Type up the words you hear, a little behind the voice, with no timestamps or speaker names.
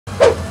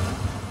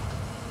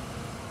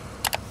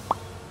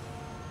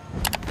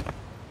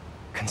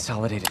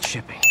Consolidated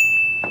shipping.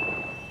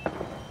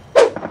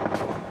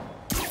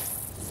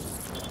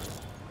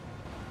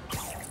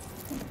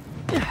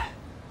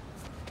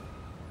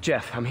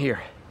 Jeff, I'm here.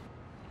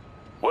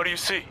 What do you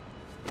see?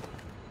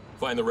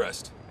 Find the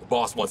rest. The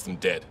boss wants them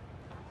dead.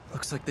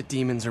 Looks like the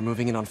demons are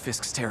moving in on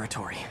Fisk's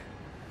territory.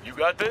 You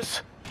got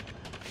this?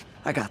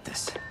 I got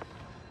this.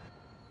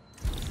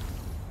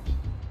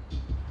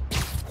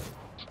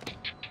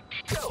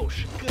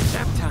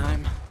 Nap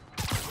time.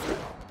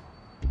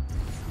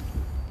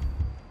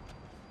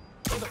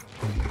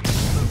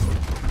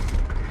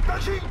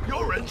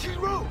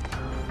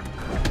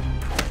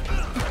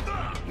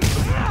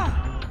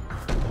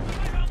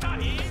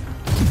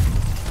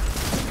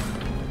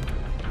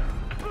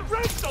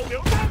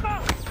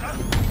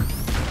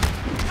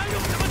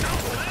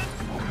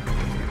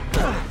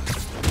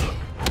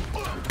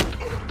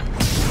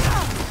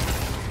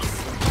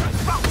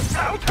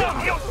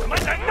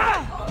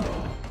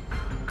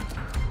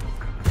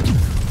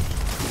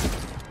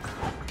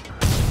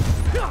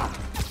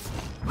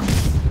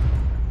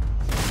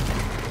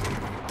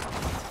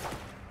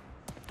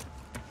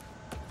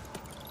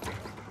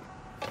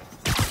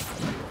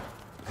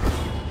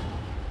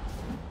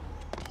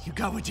 You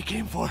got what you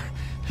came for.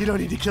 You don't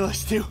need to kill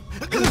us too.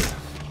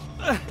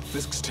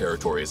 Fisk's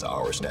territory is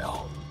ours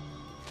now.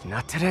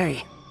 Not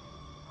today.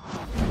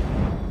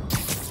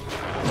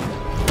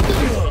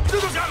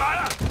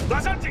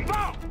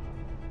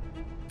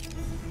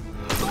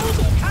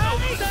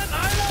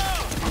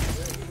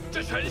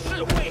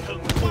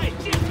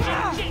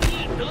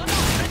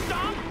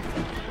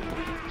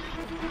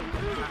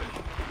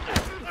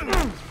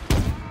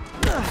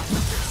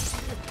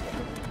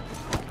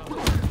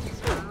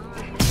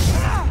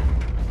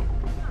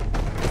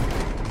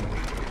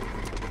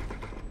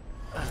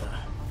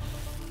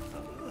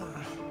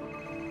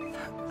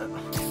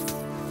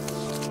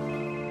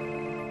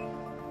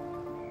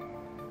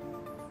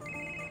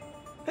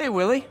 Hey,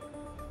 Willie.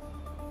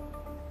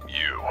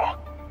 You.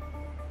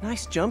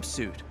 Nice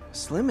jumpsuit.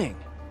 Slimming.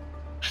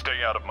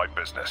 Stay out of my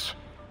business.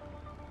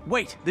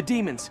 Wait, the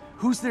demons.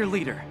 Who's their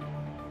leader?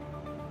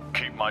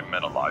 Keep my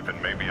men alive and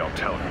maybe I'll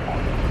tell you.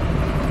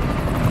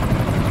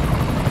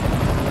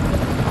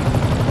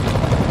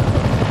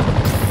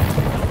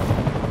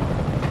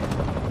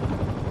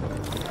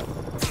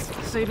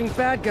 Saving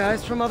bad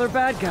guys from other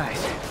bad guys.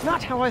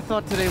 Not how I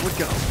thought today would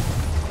go.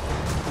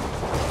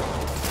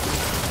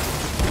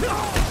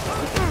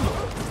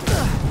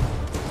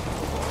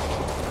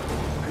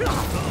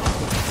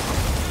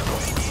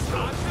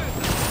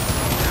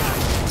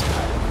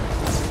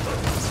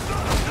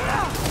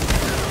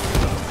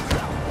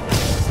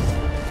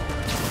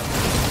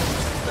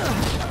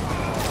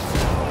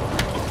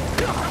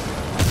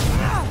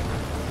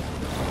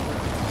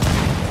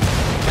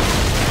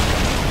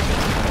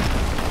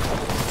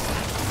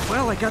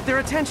 Well, I got their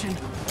attention.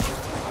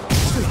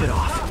 Sleep it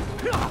off.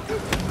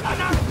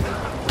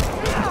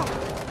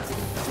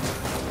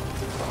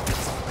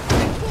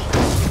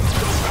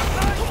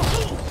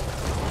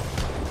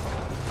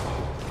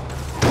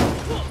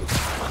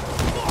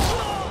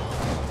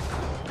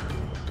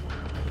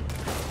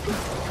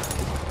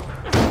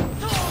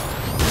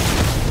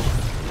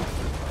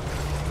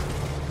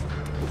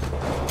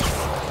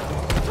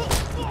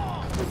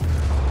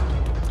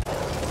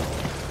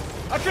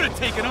 I could have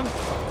taken him.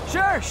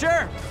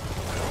 Sure.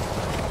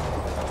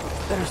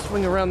 Better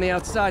swing around the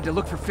outside to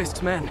look for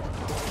Fisk's men.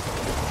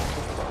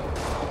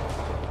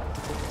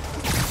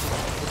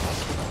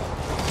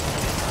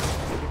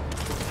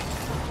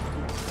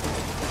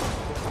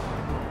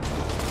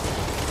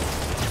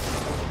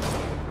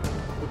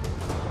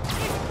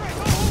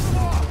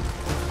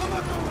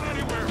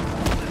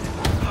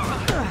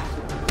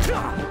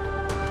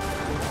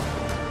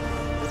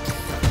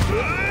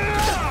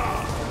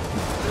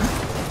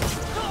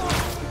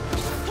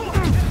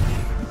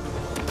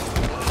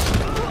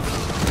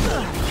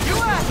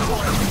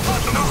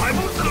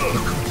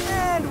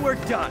 And we're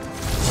done.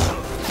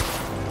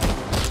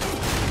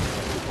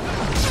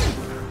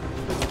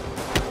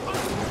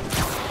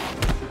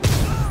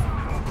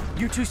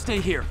 You two stay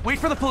here. Wait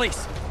for the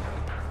police.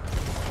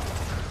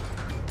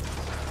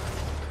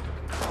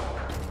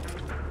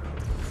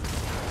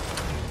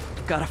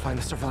 Gotta find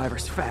the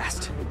survivors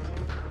fast.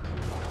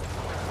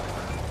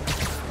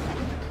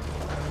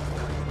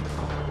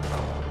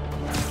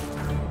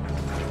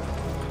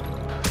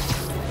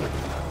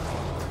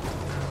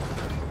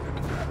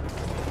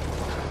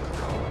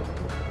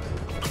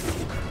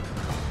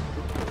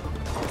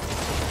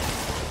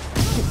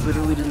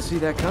 Literally didn't see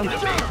that coming.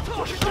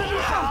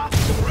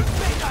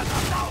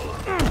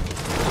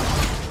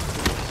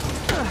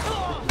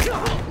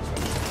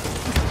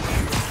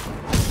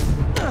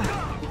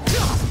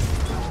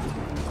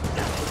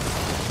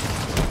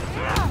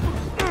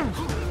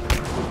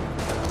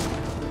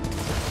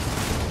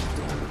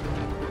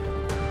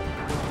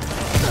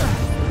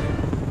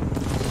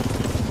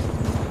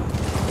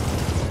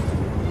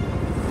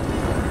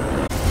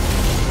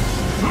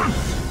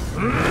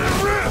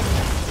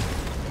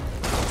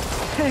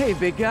 Hey,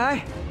 big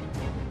guy.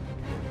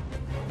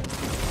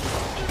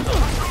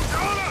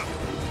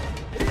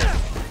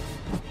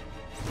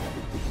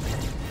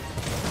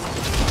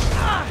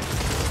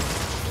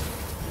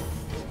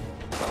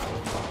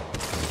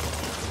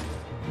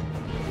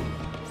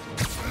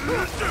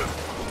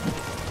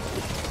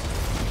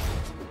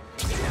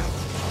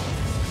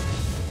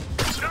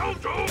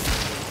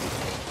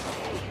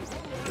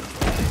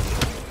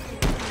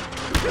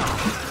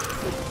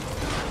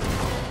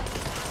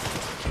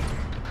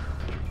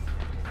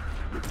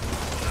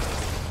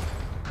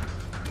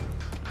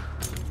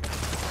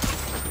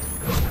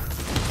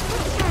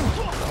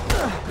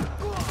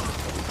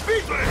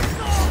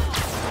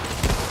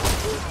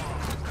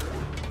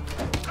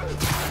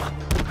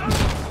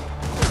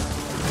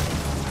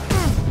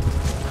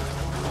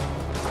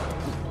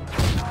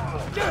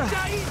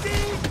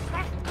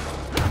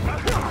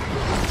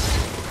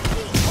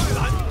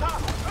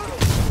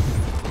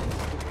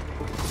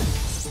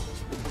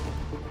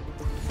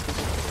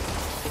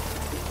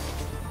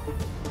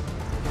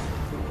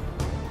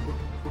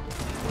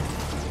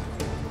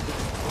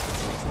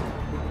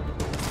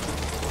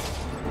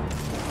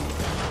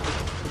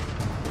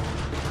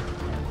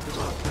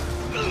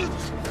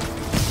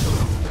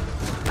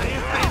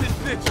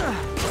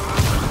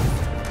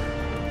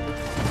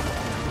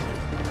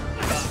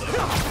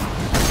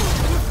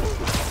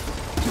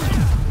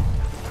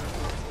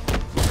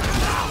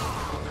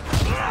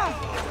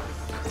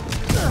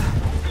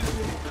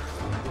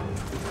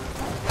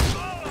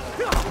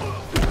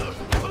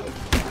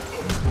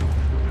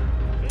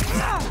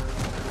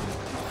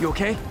 You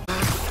okay?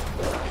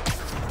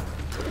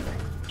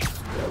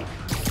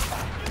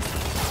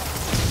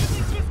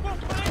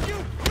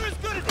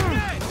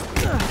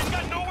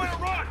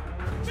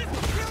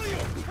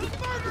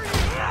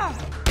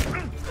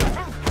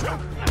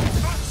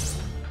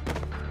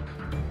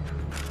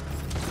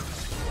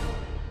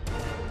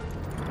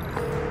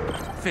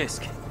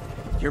 Fisk,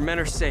 your men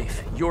are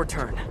safe. Your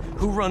turn.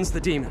 Who runs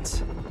the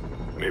demons?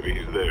 Maybe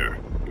he's there.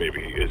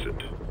 Maybe he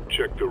isn't.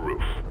 Check the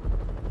roof.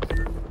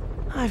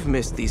 I've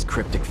missed these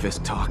cryptic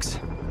Fisk talks.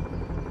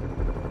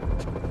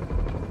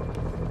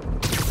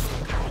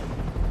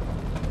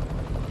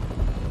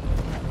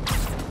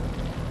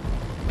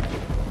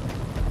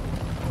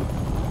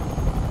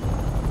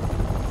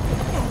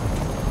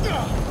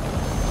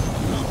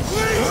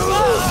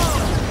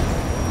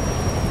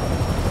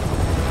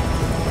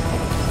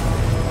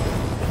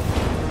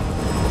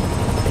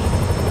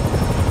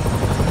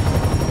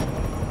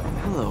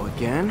 Hello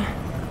again.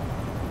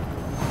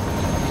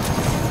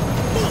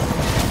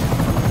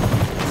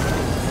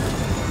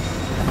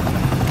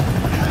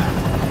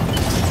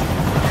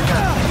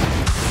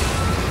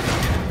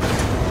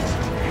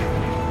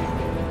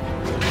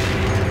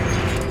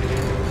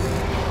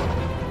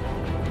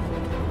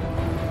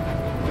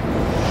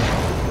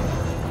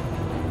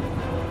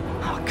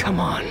 Come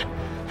on.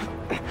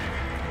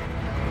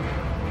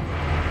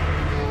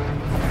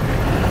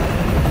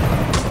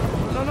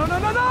 No, no, no,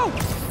 no, no!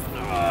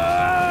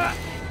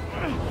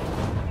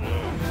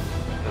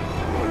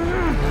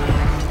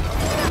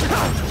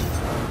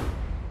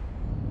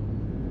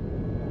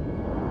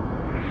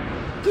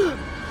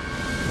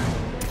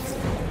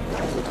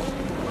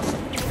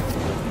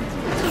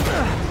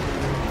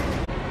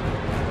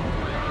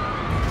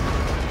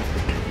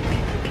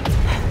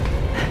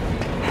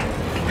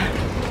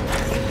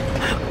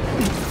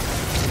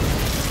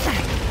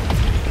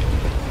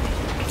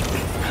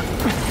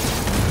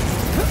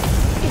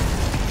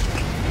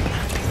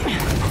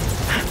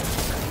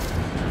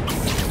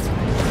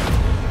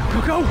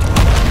 Go!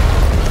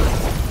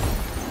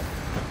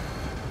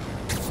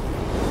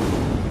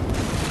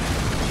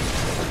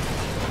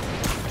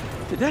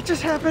 Did that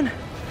just happen?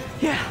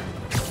 Yeah.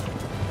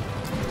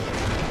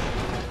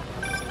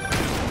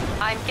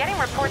 I'm getting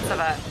reports of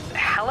a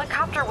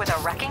helicopter with a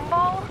wrecking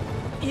ball?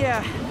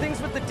 Yeah,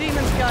 things with the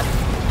demons got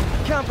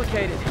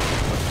complicated.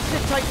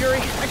 Sit tight, Yuri.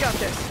 I got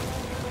this.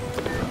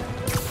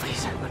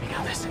 Please, let me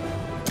got this.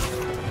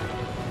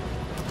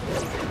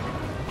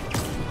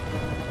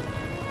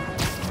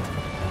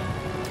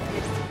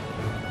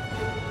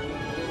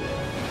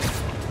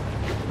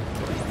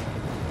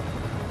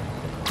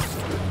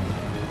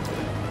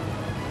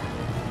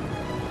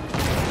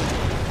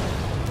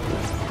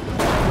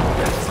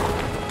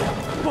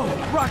 Whoa,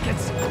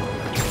 rockets!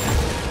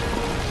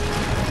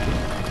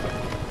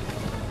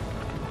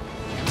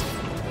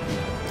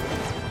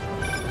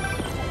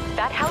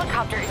 That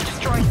helicopter is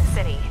destroying the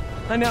city.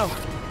 I know.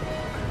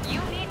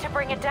 You need to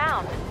bring it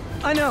down.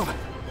 I know.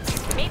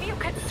 Maybe you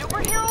could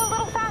superhero a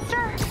little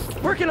faster?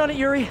 Working on it,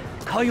 Yuri.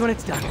 Call you when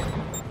it's done.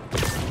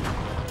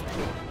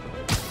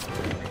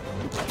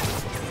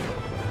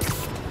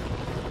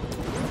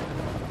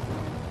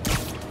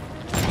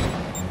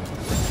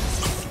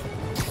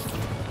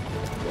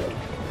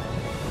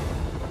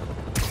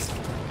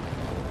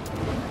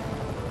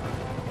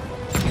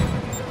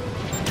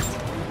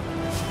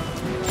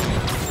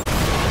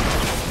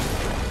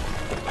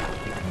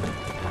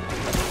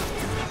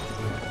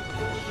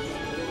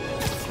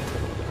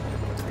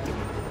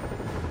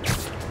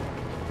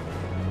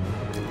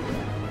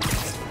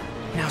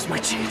 Now's my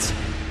chance.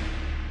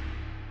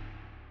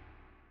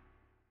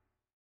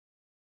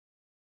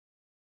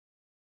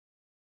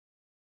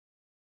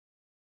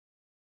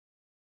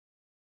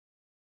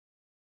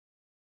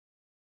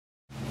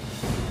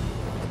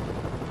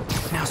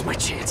 Now's Now's my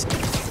chance.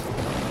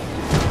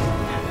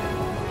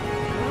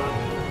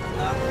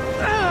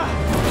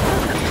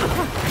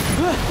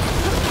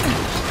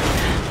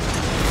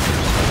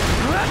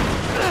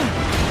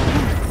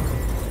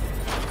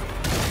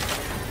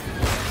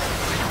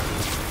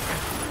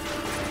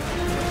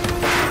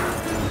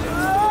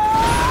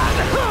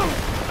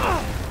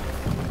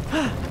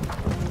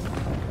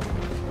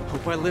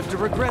 Hope I live to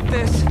regret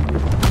this.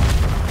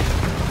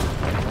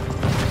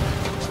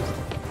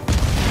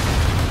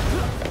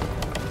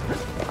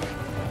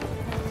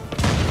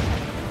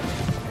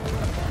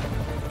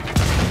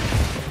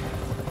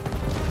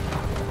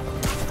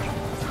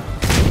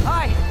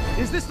 Hi,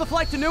 is this the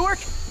flight to Newark?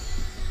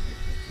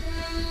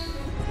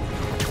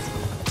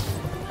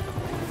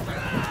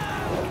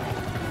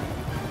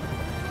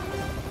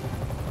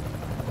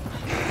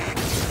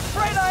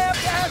 Afraid I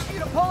have to ask you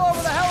to pull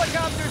over the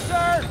helicopter,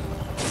 sir.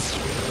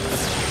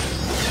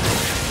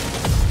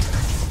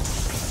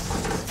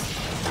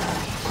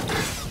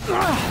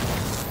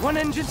 One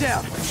engine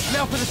down.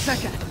 Now for the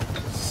second.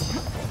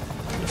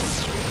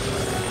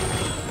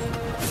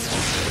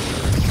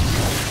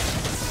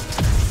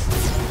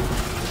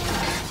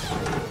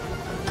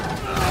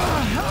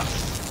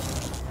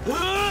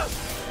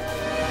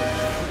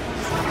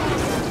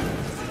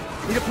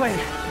 Need a plan.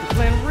 Need a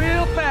plan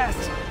real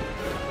fast.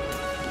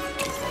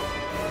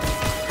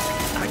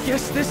 I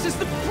guess this is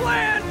the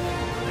plan!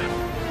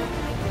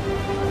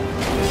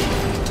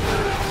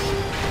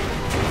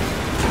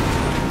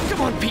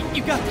 Come on, Pete,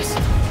 you got this!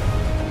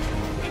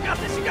 You got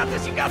this, you got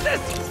this, you got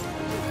this!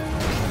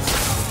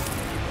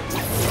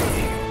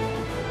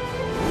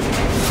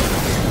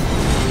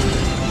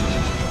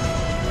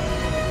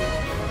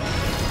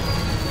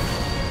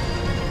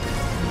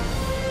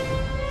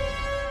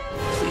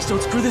 Please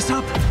don't screw this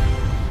up!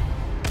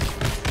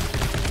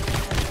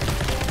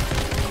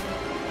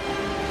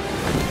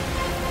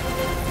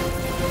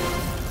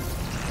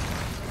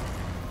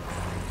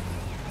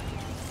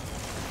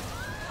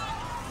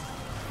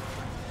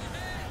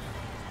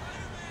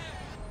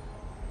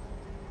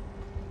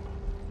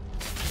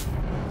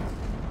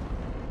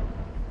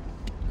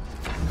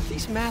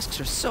 These masks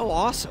are so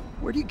awesome.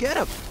 Where do you get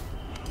them?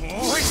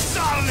 Oh, he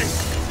startled me!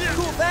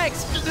 Cool,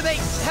 thanks. Do they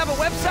have a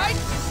website?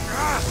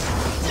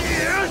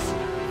 Yes!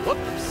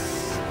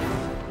 Whoops.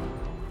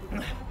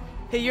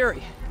 Hey,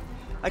 Yuri.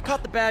 I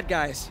caught the bad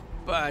guys,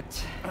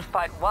 but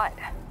But what?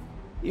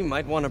 you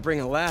might want to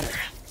bring a ladder.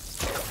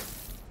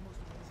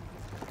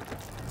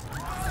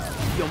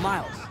 Yo,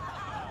 Miles.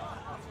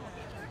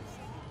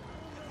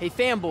 Hey,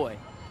 fanboy.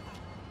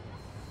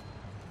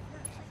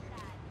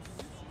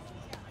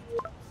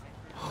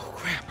 Oh,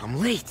 crap, I'm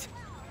late.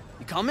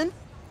 You coming?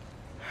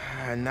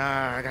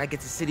 Nah, I gotta get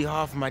to City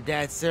Hall for my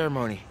dad's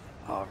ceremony.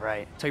 All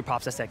right. Tell your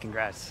pops I said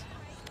congrats.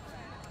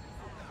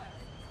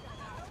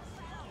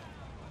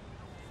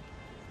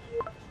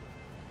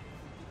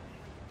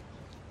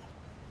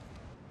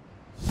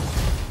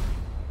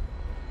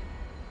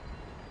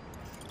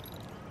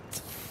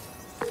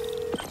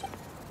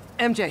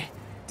 MJ,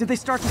 did they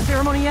start the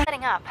ceremony yet?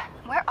 Setting up.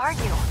 Where are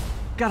you?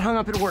 Got hung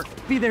up at work.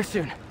 Be there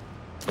soon.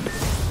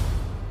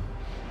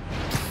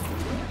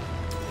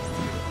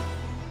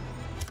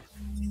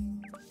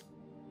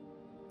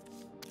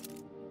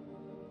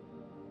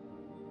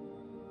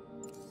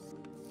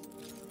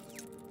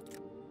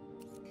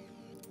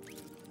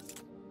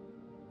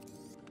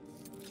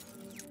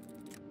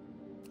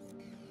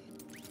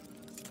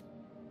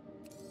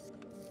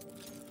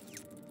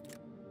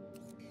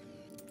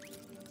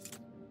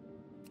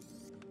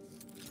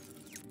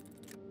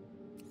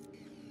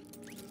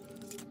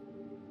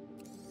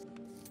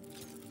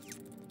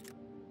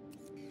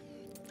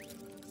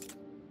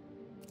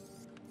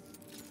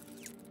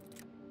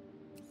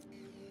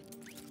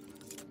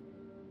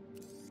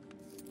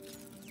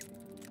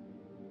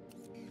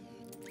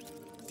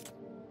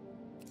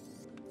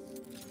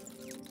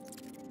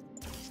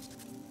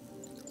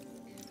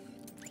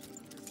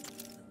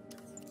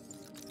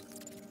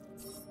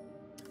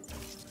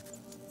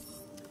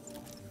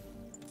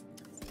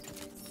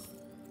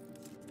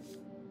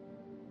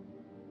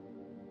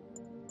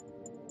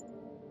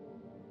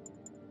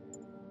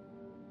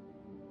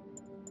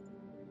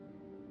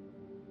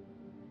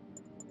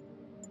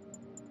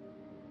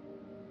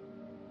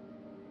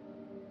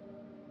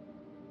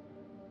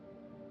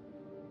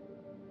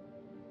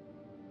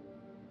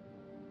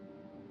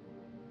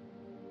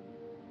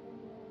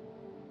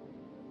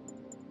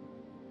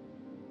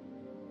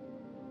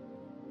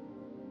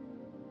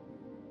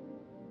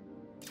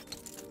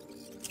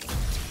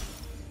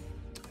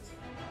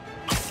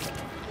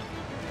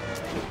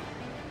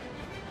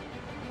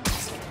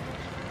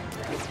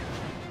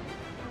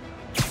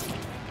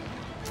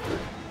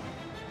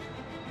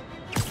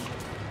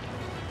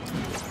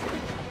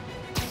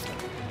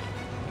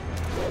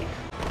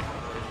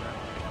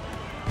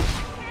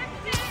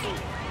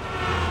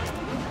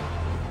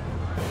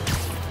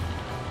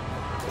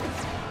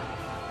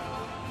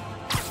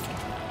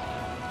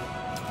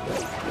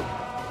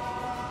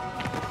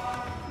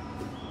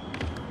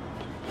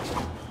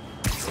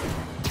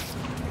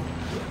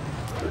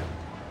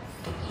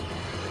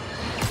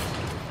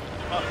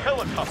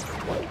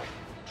 helicopter,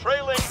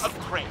 trailing a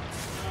crane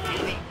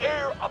in the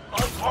air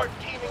above our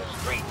teeming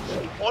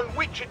streets, on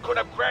which it could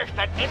have crashed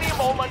at any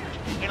moment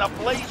in a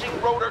blazing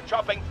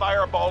rotor-chopping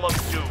fireball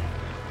of doom.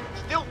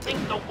 Still think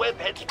the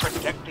webhead's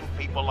protecting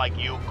people like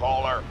you,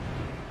 caller?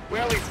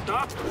 Well, he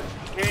stopped her,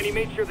 and he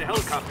made sure the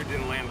helicopter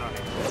didn't land on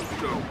him.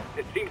 So,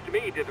 it seems to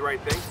me he did the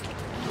right thing.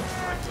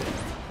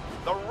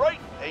 The right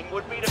thing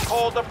would be to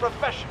call the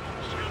professionals.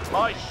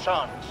 My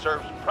son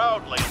serves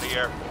proudly in the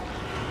Air Force.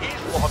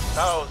 He's lost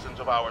thousands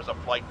of hours of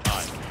flight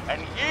time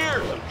and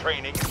years of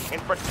training in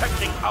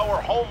protecting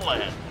our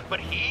homeland. But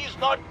he's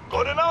not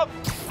good enough.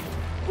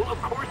 Well,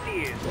 of course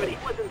he is, but he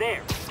wasn't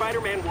there.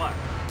 Spider-Man was.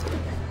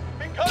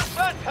 Because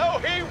that's how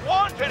he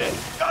wanted it.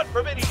 God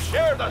forbid he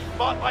share the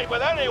spotlight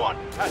with anyone.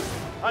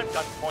 I'm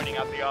done pointing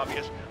out the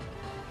obvious.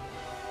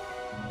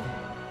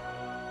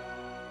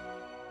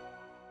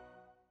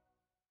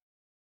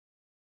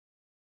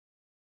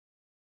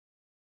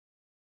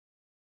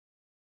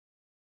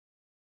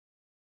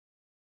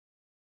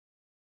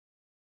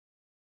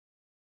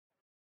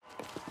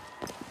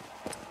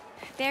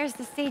 There's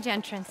the stage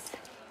entrance.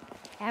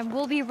 And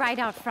we'll be right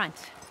out front.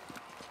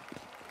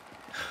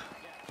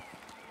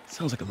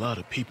 Sounds like a lot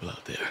of people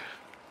out there.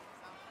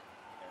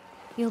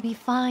 You'll be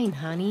fine,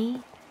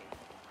 honey.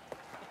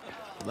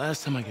 The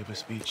last time I gave a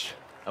speech,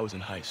 I was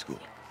in high school.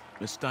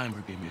 Miss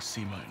Steinberg gave me a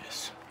C-.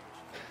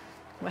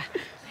 Well,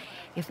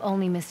 if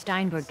only Miss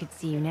Steinberg could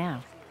see you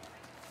now.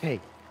 Hey,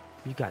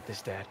 you got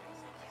this, Dad.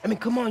 I mean,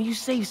 come on, you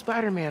saved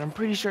Spider-Man. I'm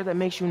pretty sure that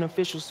makes you an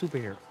official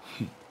superhero.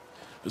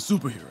 A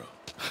superhero.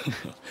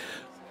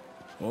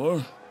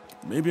 Or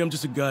maybe I'm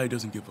just a guy who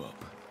doesn't give up.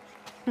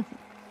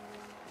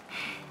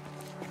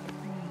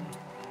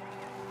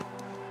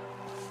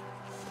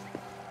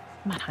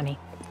 Come on, honey.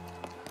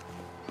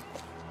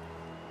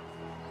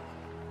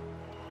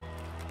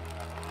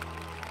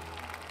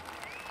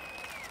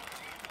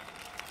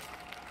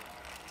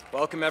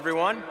 Welcome,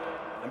 everyone.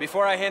 And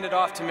before I hand it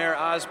off to Mayor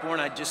Osborn,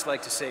 I'd just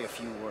like to say a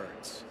few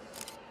words.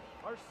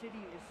 Our city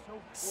is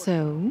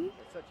So?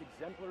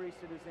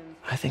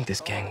 I think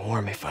this gang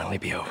war may finally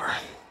be over.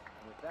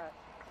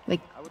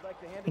 Like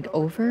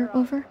over?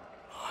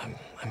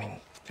 I mean,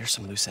 there's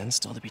some loose ends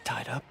still to be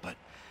tied up, but...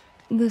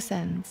 Loose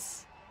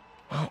ends.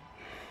 Well,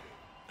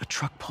 a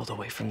truck pulled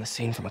away from the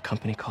scene from a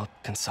company called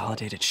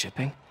Consolidated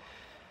Shipping.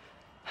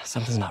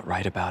 Something's not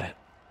right about it.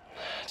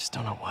 I just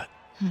don't know what.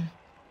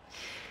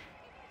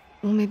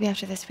 Well, maybe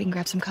after this we can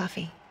grab some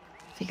coffee.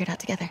 Figure it out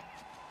together.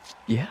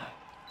 Yeah.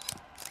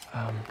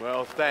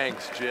 Well,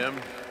 thanks, Jim.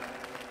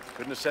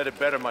 Couldn't have said it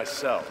better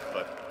myself,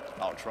 but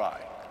I'll try.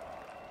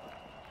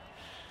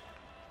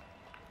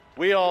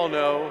 We all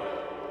know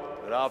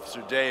that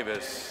Officer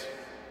Davis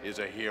is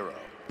a hero.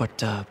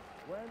 But,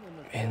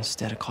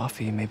 instead of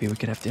coffee, maybe we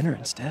could have dinner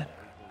instead.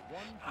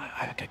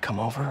 I could come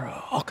over,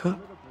 I'll cook.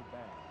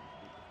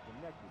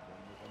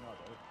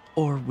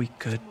 Or we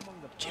could,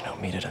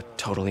 meet at a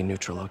totally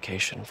neutral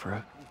location for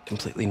a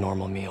completely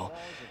normal meal,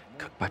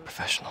 cooked by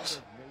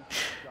professionals.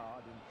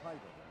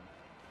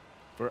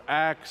 For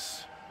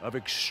acts of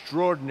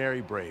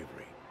extraordinary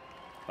bravery,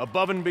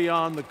 above and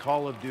beyond the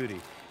call of duty,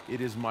 it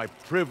is my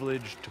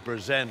privilege to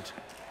present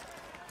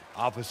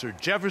Officer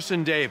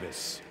Jefferson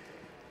Davis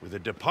with a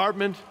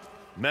Department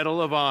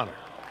Medal of Honor.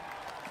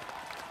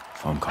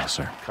 Phone call,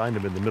 sir. Kind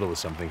of in the middle of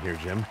something here,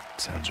 Jim.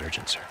 Sounds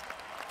urgent, sir.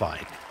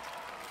 Fine.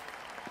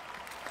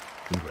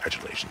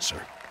 Congratulations,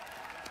 sir.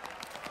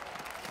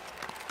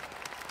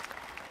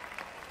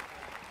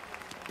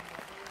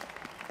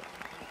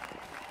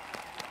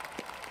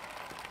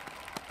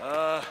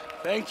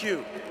 Thank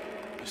you,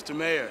 Mr.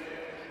 Mayor.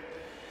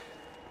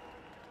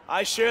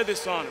 I share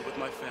this honor with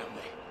my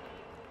family.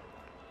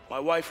 My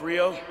wife,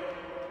 Rio,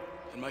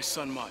 and my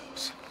son,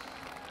 Miles.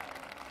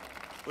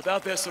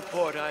 Without their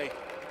support, I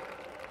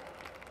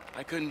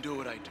couldn't do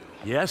what I do.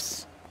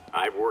 Yes?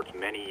 I've worked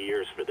many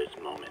years for this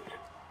moment.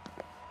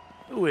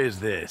 Who is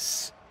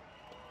this?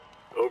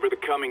 Over the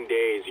coming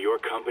days, your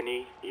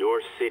company,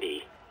 your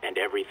city, and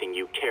everything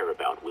you care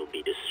about will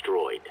be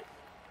destroyed.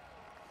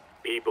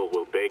 People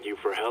will beg you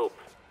for help,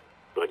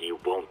 but you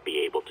won't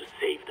be able to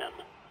save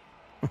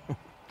them.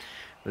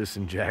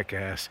 Listen,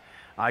 jackass,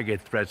 I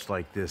get threats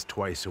like this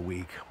twice a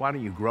week. Why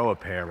don't you grow a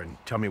pair and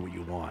tell me what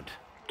you want?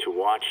 To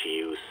watch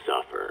you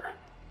suffer.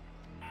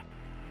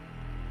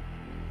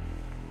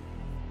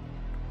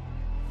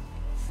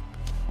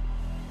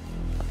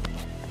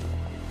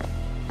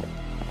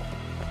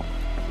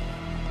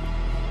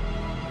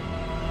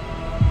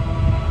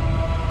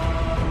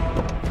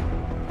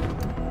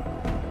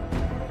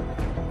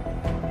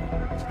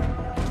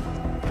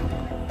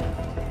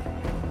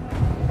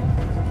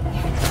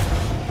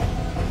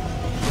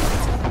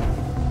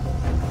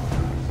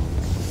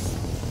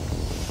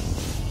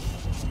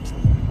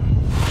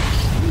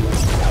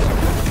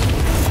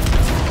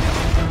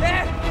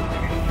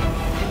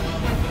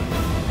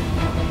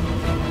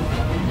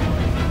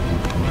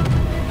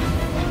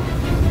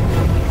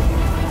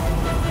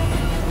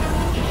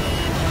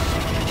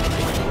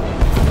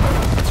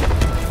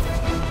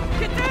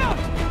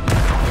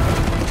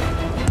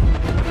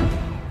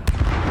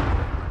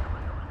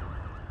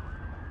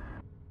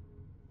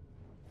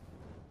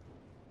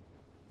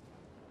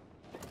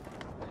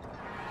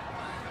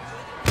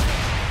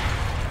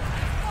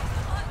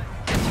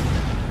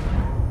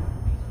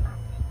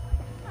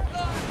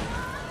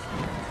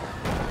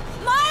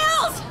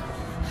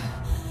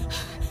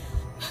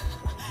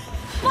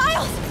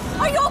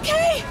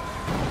 okay?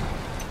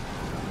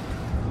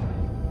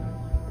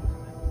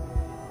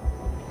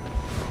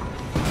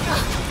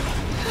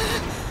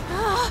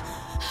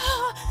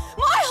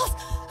 Miles!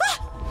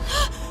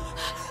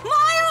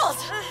 Miles!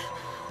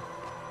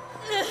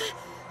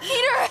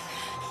 Peter!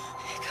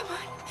 Come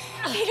on,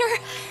 Peter!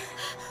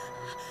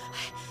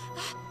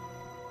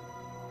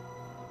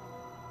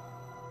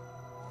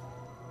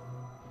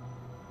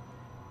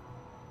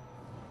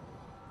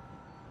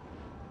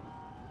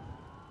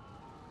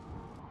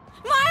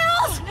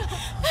 Miles!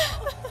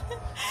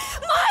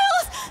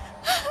 Miles!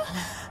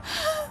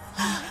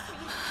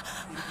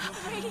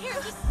 Right here,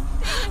 just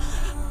stay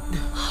with me.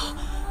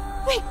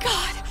 Thank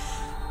God.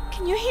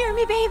 Can you hear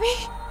me,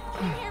 baby?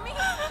 Can you hear me?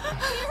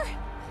 Peter?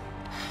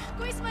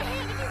 Squeeze my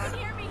hand if you can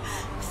hear me.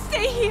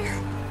 Stay here.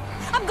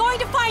 I'm going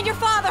to find your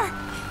father.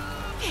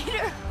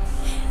 Peter.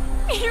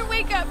 Peter,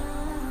 wake up.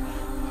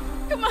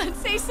 Come on,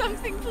 say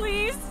something,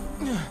 please.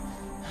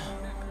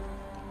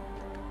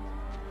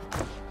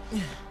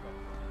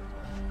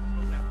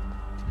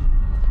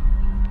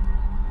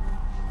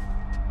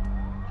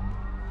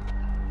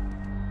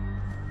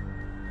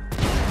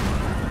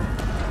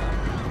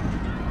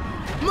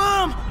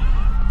 Mom!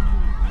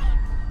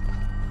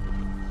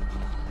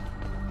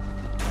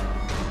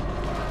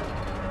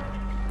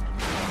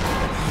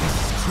 This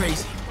is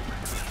crazy.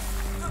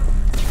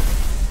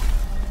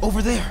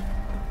 Over there.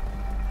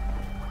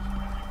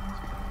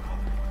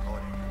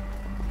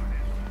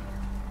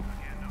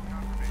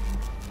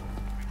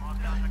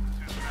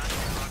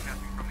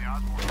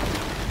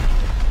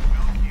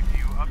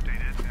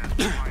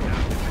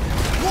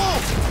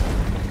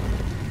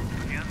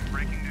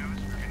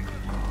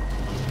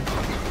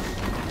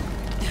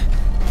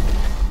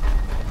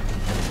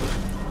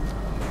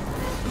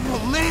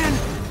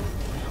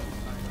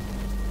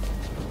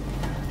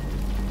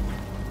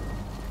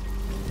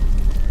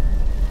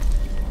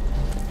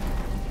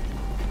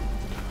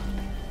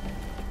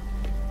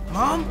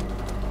 Mom?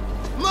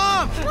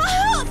 Mom!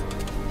 Miles!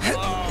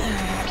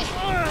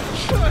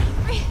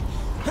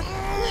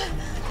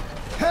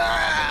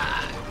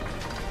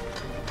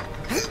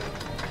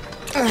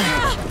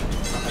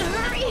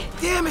 Hurry!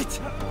 Damn it!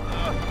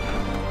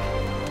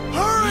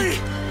 Hurry!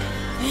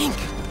 Think.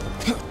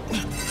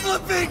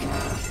 Flipping!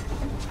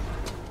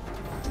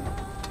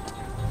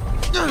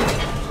 Miles!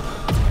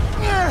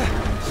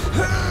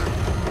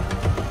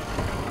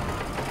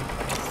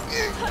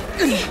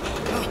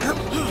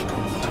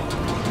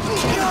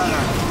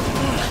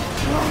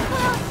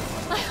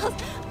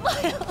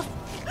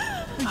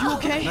 Are you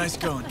okay? Nice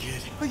going,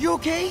 kid. Are you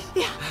okay?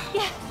 Yeah.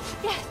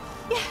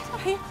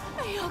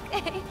 Are you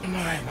okay? I'm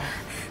alright, Mom.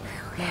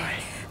 I'm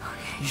alright.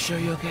 You sure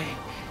you're okay?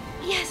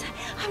 Yes,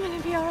 I'm gonna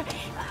be alright.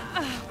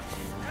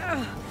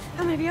 I'm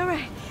gonna be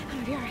alright.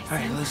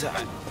 Alright, Lisa,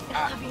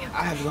 I love you.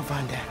 I have to go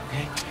find Dad,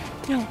 okay?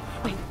 No,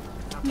 wait.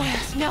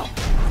 Miles, no!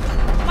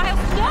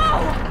 Miles,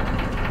 no!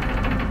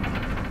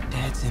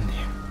 Dad's in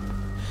there.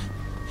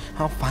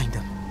 I'll find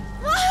him.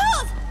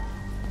 Miles!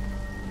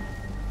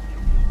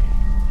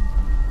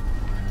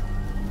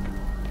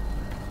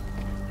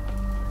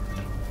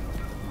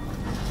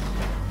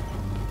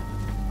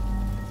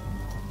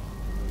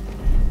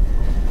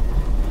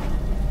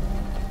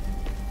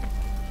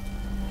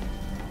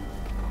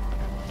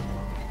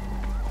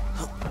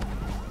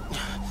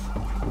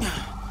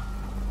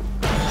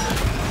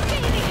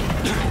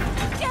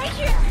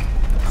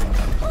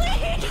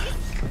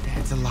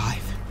 Dad's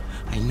alive.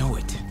 I know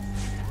it.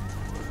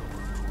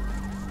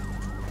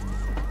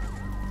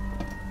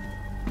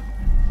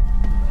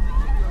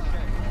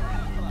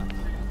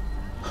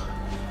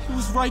 He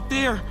was right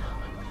there.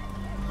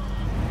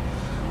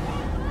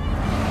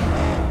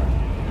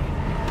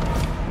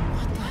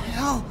 What the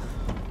hell?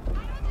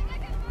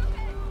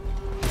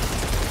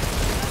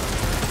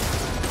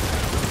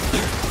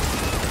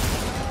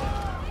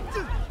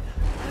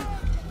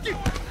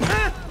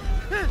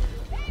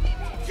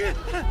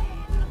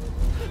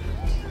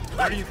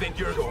 Where do you think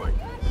you're going?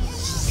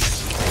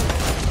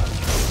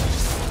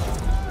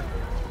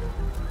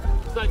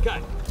 再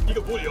看一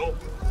个不留。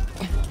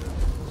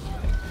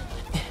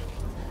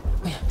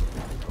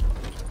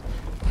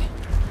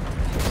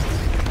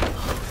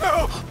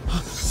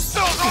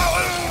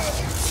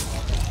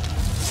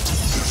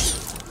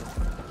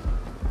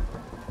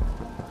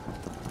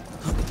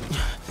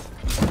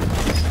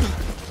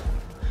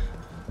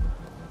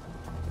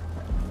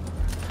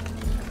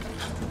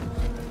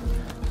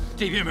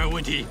 这边没有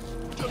问题。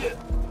这边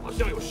好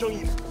像有声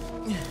音。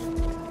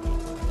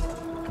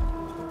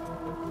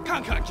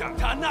看看讲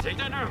坛那谁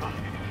在那儿吗？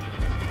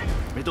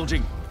没动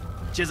静，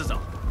接着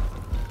走。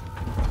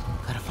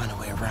Gotta find a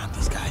way around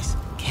these guys.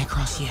 Can't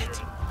cross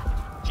yet.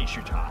 继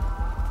续查。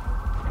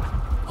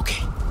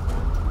Okay.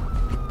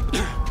 这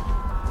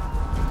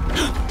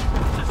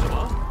什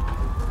么？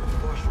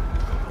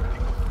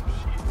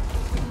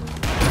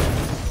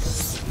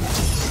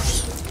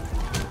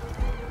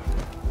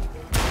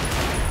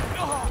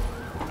 Miles!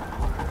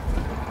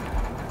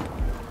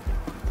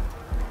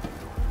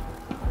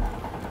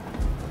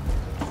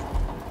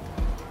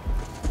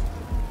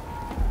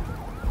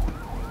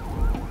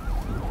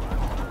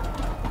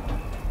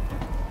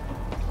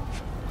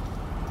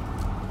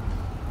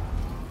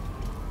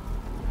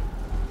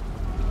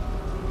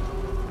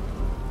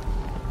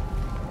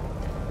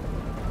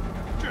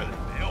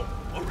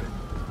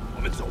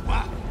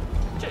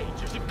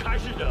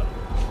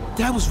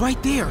 Dad was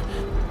right there.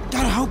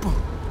 Gotta help him.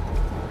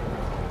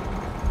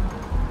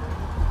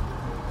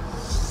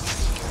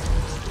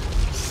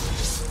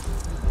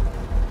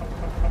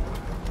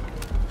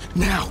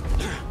 Now!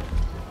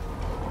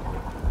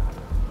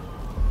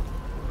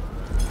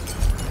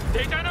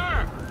 谁在那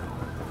儿？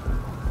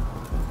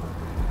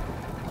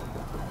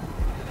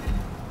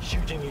虚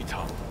惊一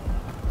场，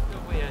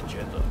更为安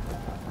全了。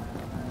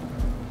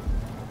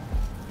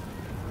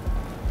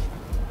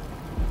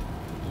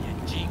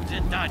眼睛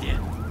睁大点，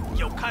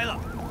有开了。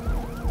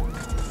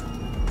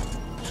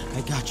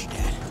I got you,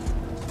 Dad.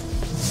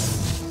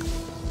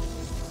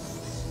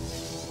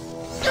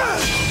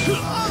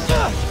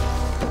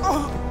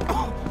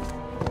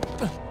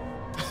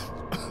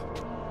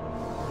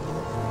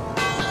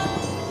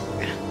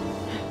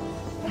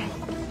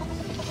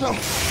 No!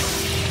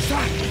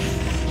 Stop!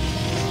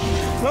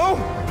 No!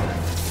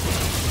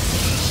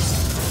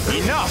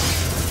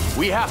 Enough!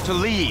 We have to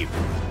leave.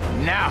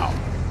 Now!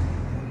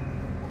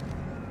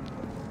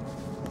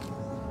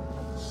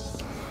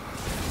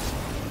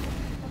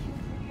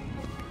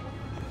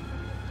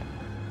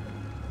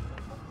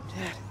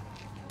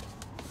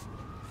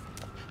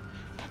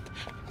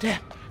 Dad.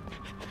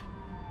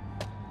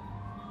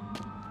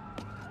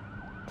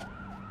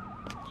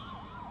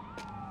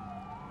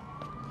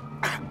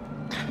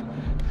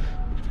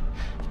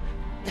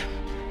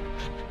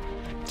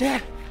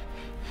 Dad!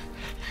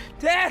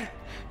 Dad!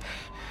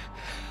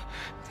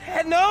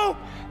 Dad, no!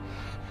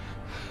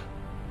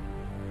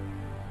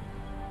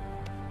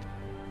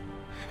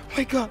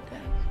 Wake up,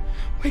 Dad.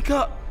 Wake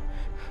up.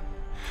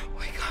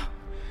 Wake up.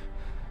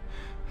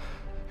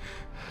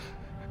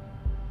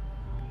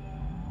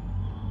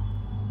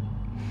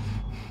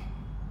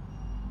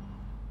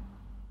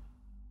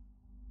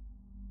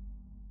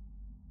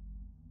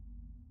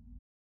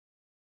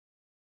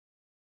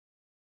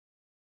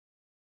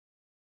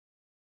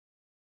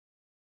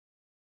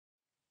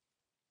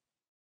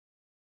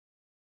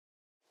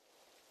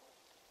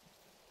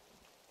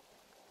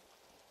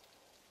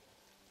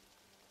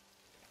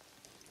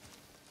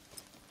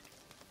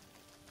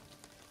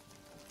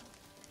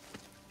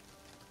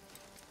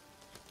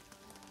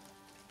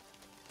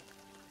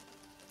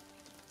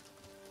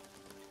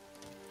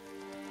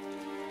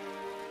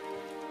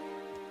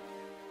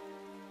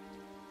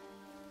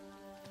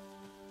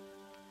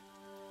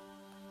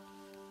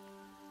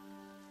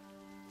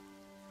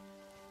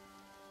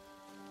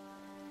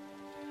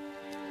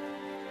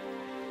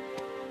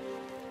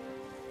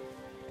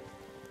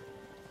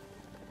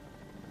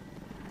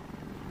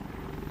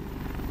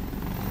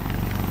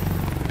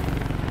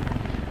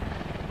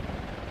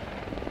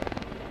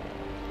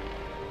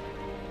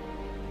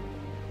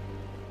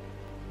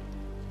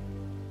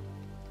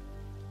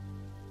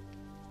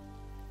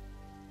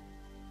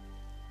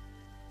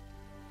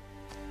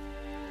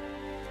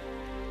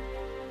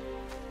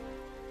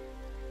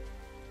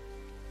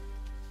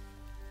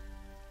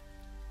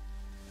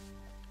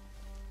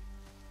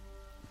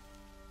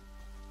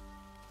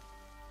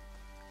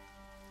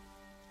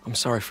 I'm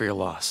sorry for your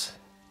loss.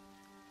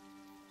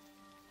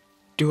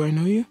 Do I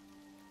know you?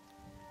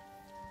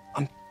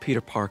 I'm Peter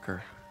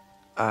Parker.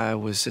 I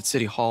was at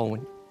City Hall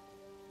when...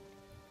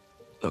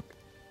 Look,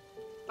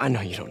 I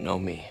know you don't know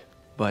me,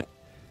 but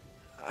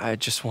I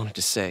just wanted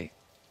to say...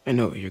 I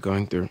know what you're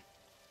going through.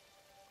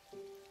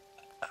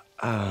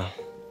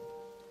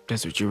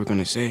 That's what you were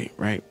gonna say,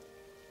 right?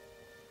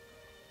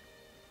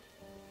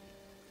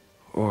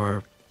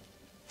 Or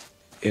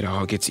it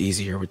all gets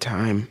easier with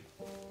time.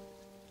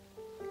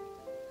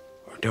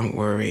 Or don't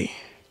worry.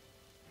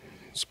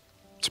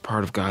 It's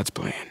part of God's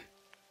plan.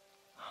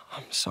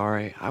 I'm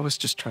sorry. I was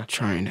just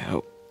trying to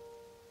help.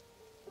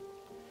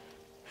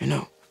 I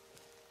know.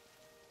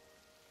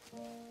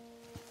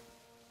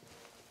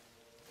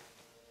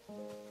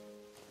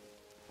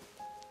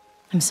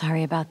 I'm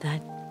sorry about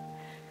that.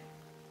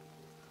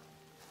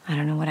 I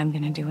don't know what I'm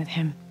gonna do with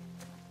him.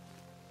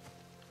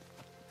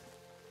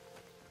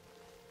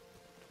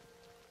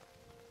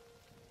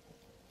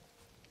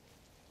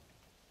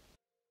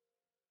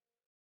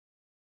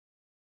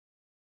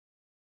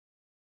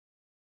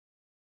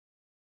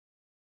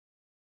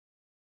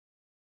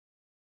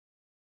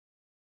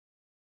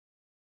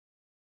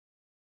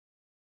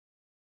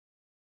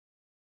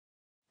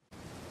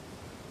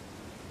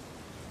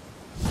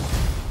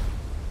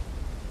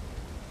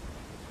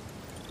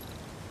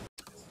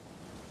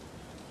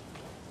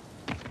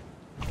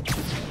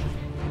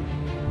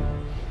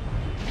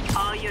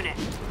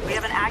 We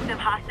have an active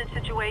hostage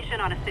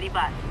situation on a city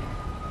bus.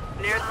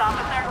 Nearest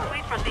officer,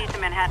 please proceed to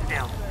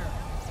Manhattanville.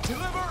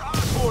 Deliver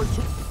Osborn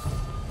to...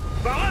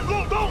 档案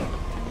漏洞！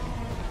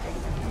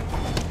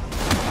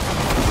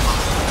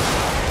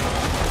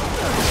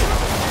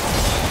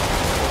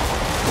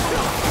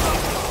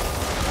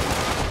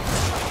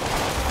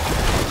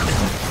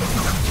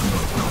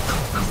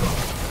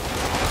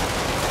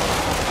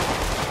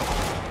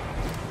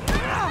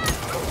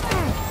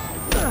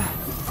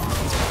 Dad!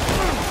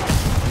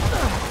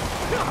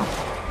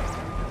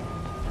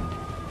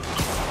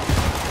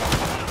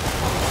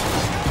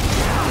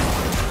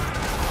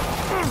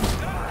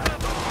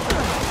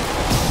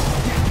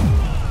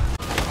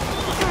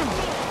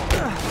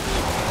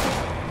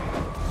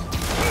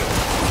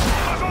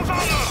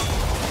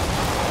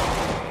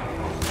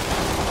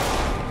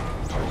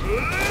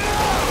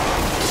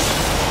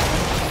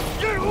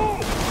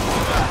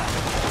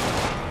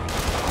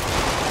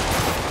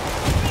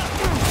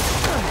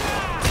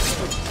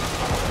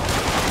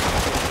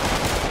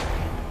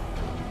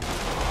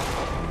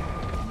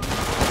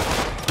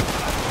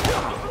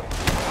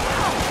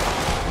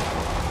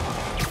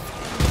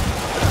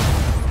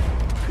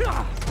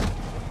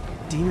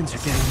 demons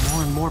are getting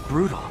more and more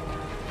brutal.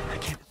 I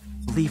can't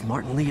believe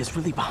Martin Lee is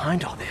really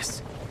behind all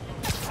this.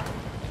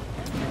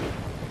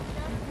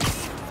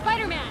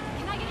 Spider-Man,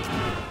 can I get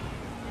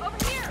in?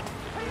 Over here!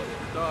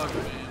 Dog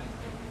man.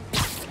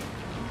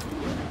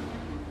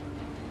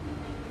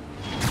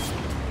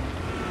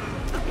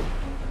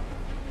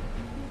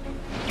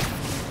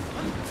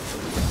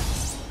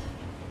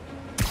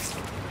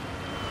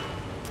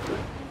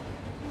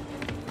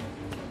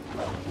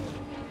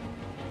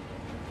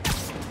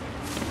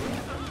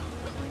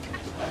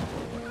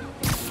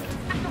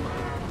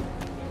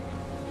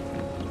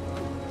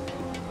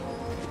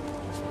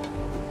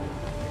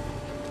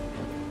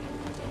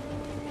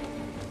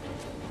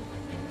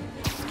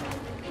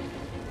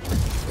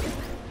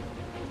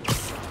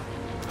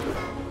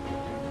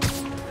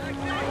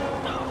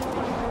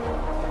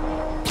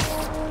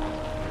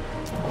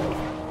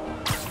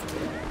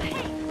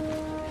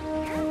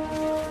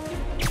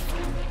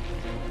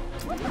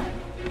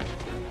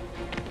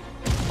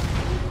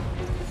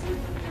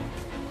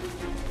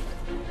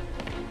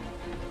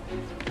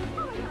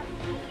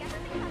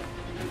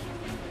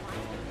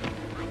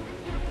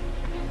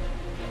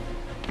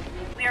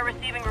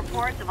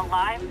 Reports of a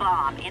live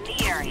bomb in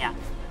the area.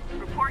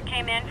 Report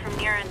came in from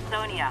near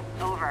Ansonia.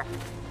 Over.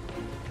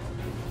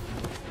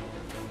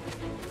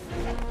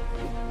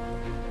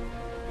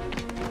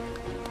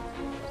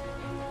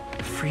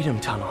 Freedom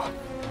Tunnel.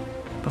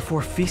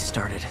 Before Feast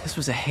started, this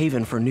was a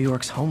haven for New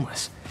York's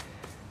homeless.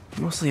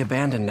 Mostly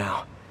abandoned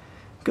now.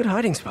 Good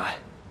hiding spot.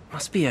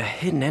 Must be a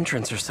hidden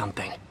entrance or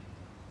something.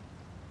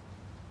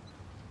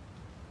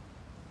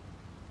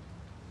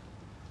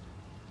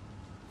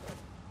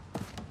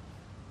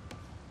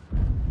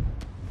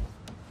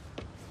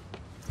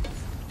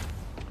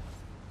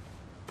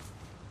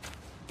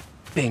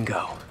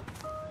 Bingo.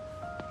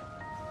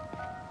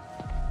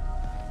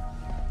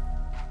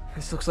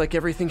 This looks like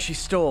everything she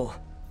stole.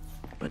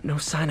 But no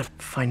sign of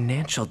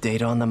financial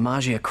data on the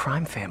Maggia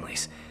crime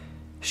families.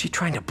 Is she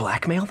trying to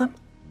blackmail them?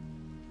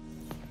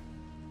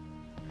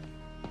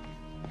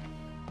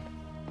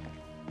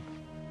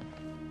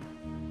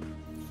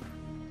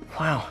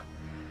 Wow.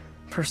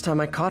 First time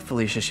I caught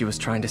Felicia, she was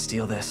trying to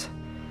steal this.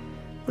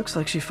 Looks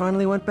like she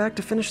finally went back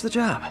to finish the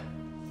job.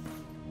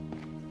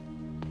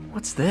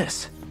 What's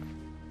this?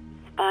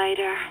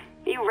 Spider,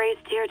 you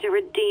raced here to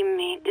redeem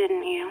me,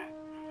 didn't you?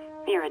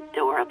 You're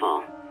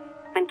adorable.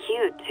 And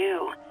cute,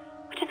 too.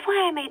 Which is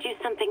why I made you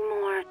something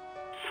more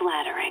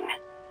flattering.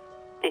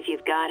 If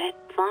you've got it,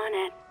 flaunt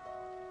it.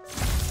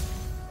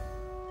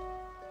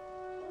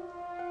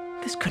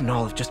 This couldn't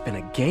all have just been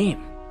a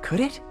game, could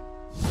it?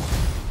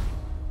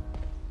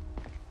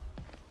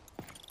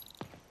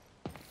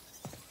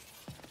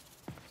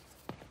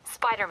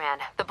 Spider-Man,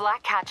 the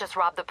Black Cat just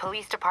robbed the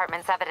police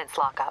department's evidence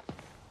lockup.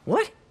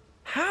 What?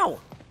 How?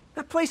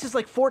 That place is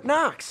like Fort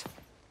Knox.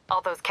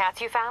 All those cats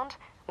you found?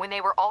 When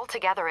they were all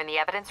together in the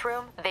evidence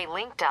room, they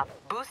linked up,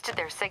 boosted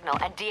their signal,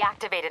 and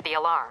deactivated the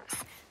alarms.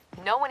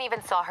 No one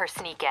even saw her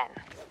sneak in.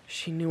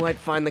 She knew I'd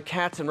find the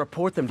cats and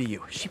report them to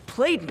you. She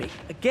played me,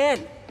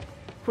 again.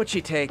 What'd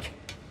she take?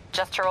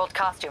 Just her old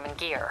costume and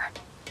gear.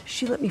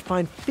 She let me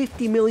find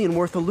 50 million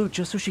worth of loot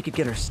just so she could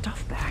get her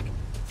stuff back.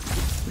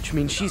 Which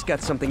means she's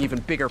got something even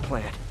bigger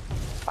planned.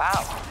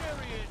 Wow.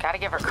 Gotta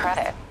give her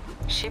credit.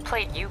 She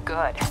played you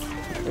good.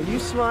 Are you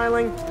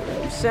smiling?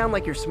 You sound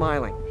like you're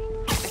smiling.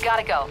 We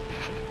gotta go.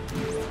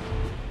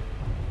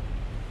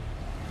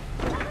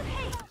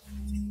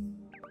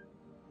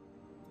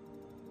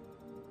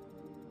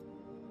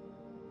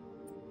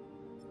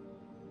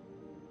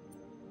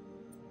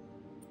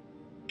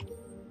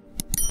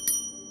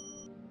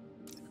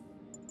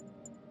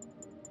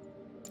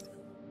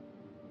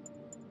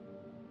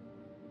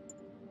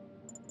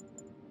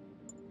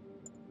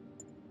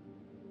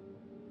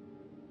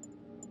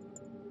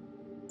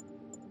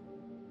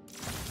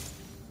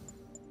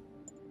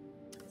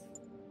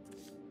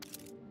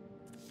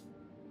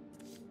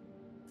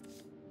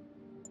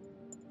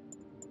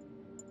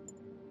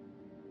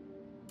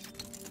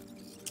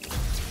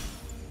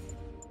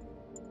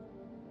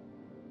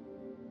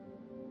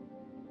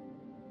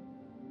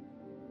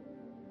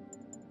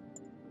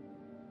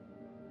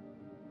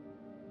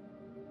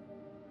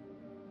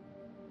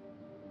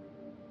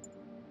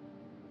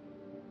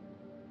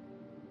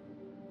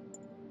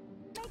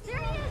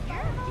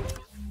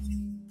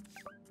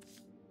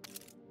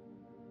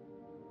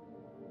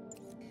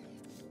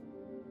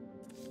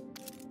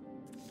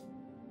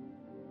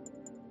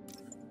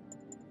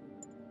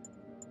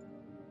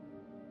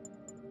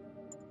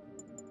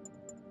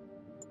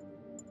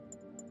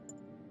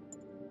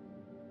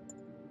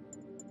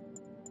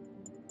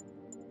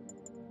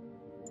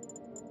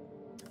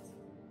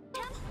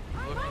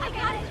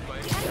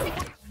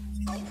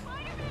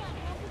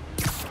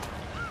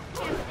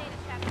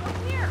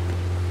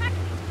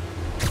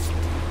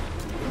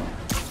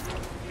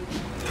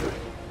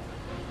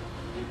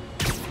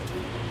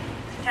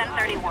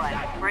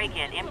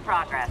 Break-in in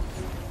progress.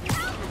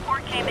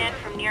 Report came in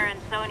from near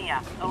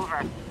Ansonia.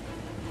 Over.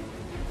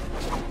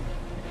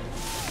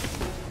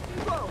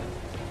 Whoa!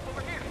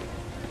 Over here!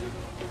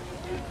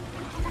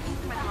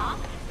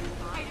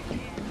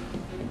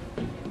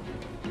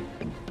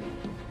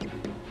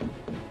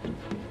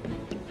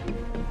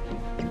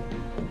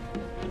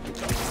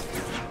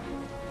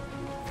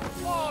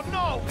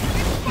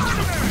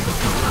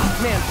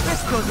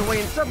 goes away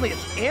and suddenly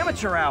it's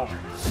amateur hour.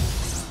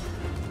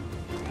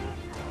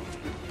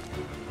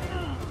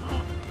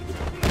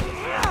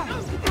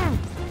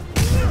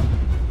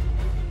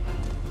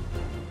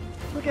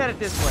 Look at it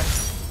this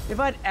way. If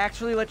I'd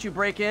actually let you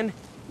break in,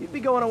 you'd be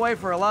going away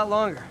for a lot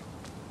longer.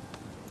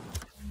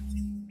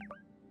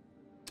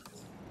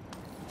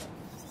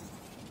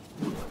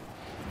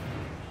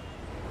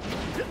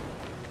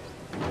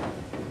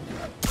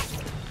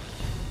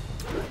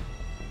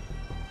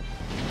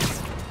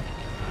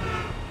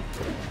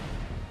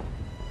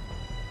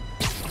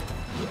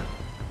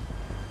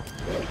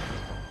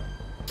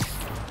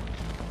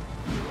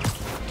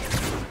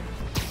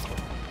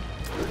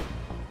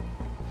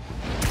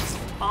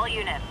 All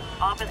units,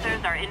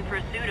 officers are in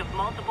pursuit of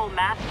multiple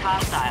masked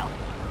hostiles.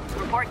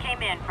 Report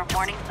came in from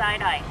Morningside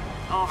Heights.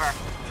 Over.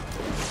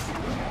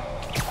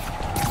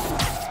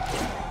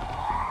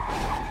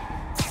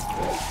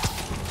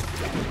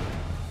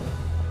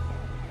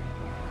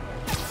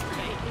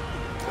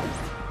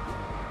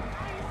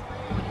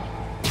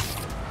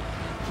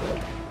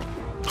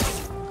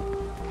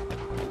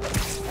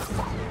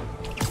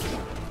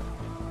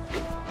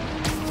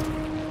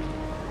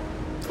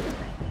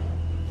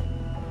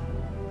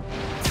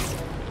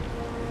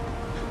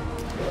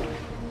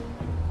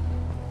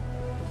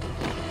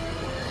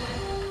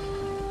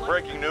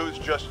 Breaking news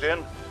just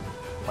in.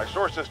 My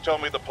sources tell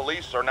me the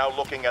police are now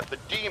looking at the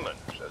demons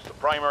as the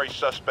primary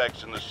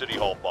suspects in the City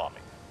Hall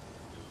bombing.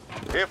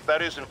 If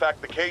that is in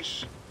fact the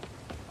case,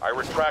 I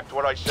retract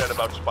what I said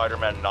about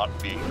Spider-Man not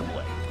being to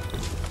blame.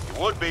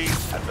 He would be,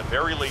 at the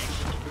very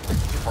least,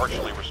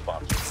 partially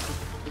responsible.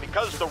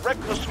 Because the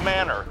reckless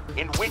manner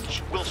in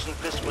which Wilson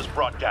Fisk was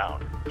brought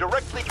down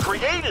directly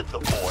created the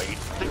void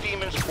the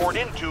demons poured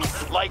into,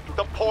 like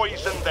the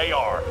poison they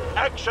are.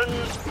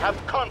 Actions have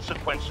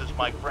consequences,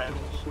 my friends.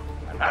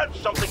 And that's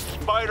something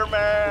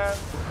Spider-Man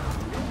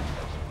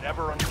has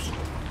never understood.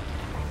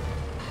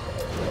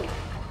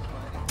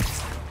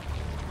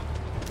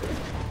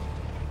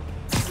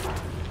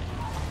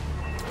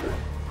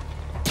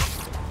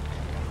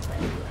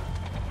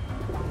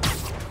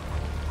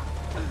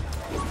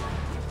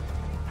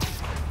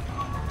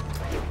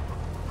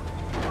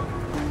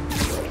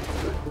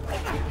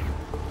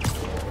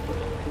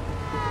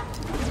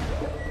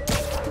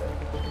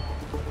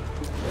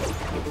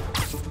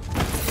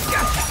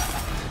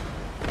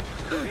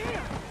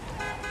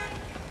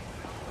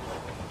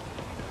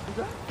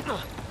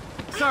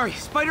 Sorry,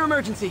 spider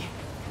emergency.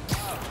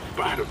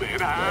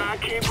 Spider-Man, I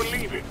can't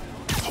believe it.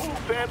 Whole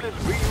family's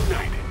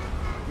reunited.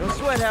 No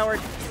sweat, Howard.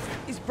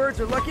 These birds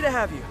are lucky to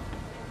have you.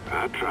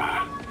 I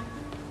tried.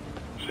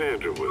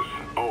 Sandra was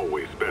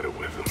always better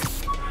with them.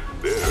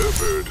 They're her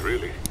birds,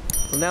 really.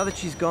 Well, now that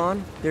she's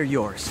gone, they're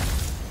yours.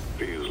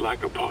 Feels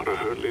like a part of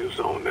her lives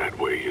on that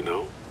way, you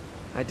know?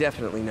 I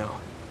definitely know.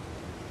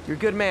 You're a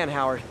good man,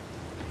 Howard.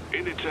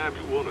 Anytime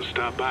you want to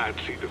stop by and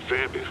see the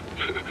family,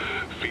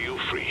 feel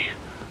free.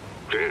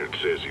 Darren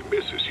says he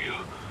misses you.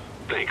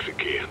 Thanks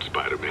again,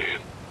 Spider-Man.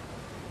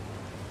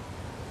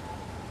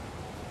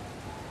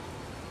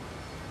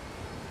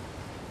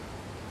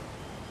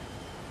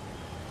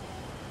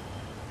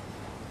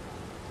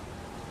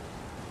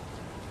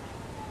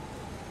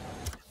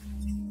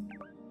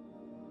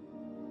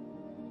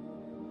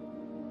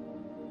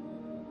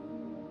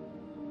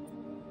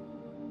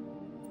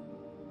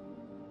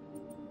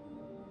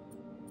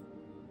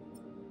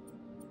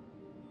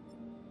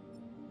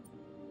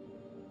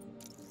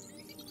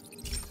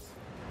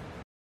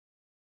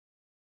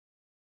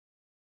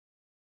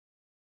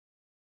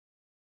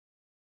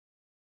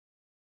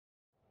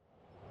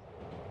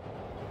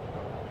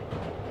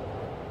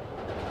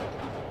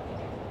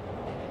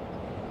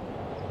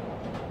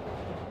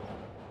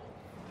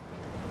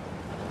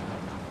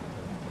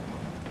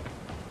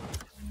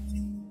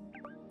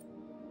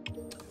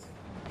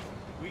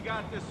 We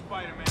got this,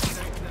 Spider-Man.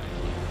 Stay safe.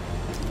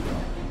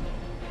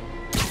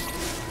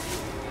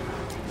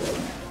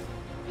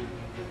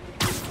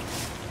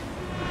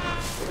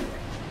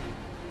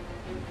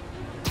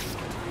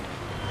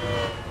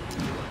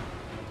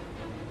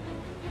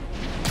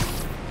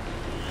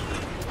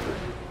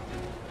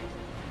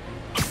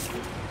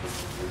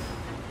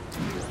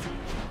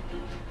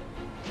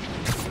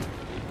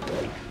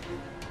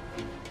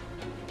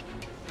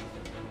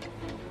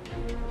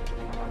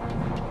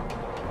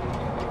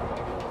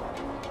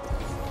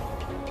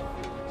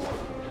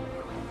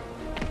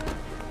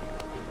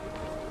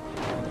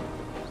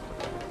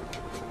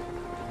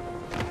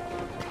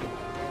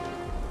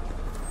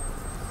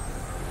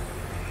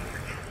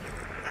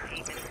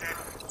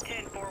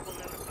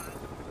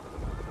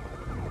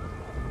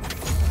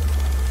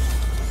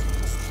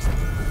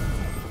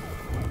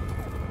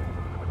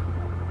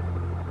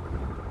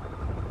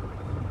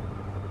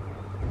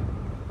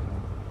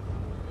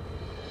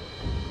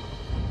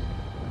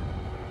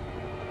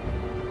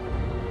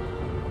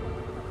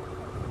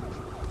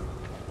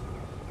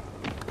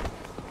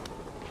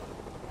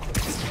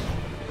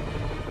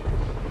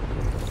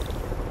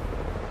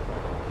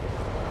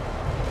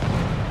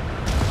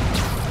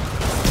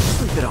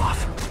 It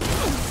off.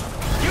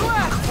 You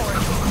asked for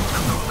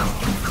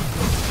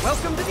it!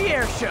 welcome to the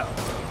air show.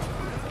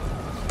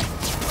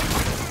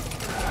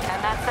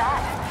 And that's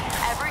that.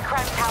 Every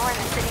crouch tower in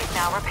the city is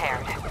now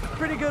repaired.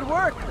 Pretty good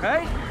work,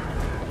 right?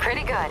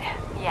 Pretty good,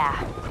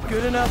 yeah.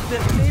 Good enough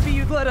that maybe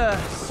you'd let a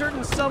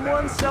certain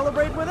someone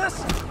celebrate with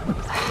us?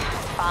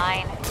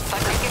 Fine,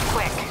 but make it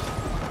quick.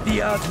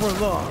 The odds were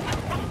long,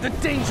 the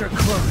danger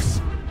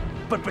close.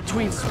 But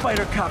between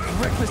Spider Cop's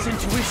reckless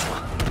intuition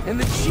and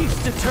the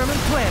Chief's determined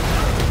plan,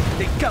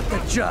 they got the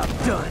job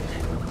done.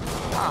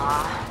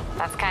 Aw,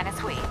 that's kind of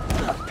sweet.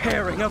 A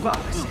pairing of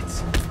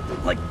opposites.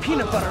 Like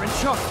peanut butter and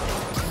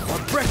chocolate, or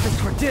breakfast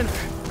for dinner.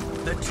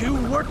 The two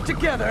work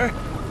together.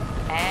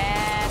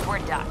 And we're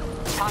done.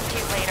 Talk to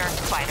you later,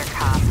 Spider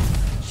Cop.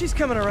 She's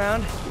coming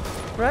around,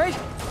 right?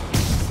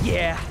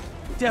 Yeah,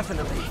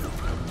 definitely.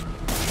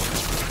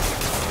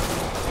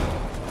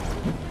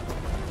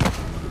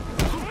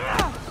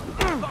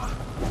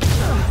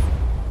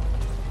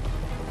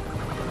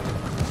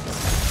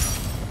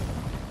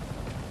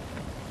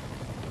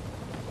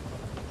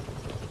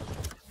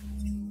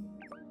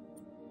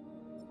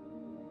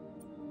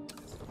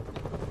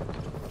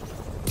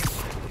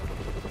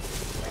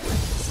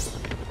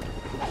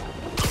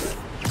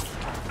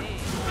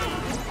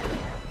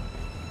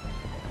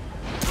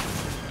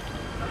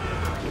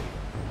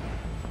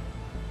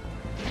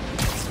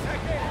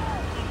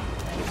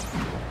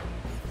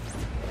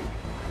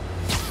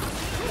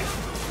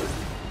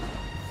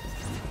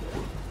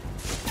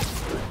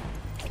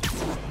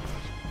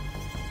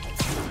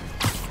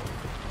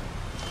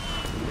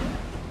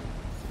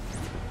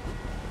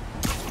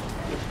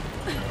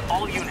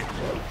 All units,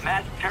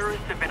 masked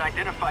terrorists have been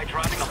identified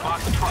driving a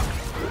box truck.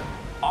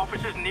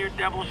 Officers near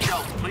Devil's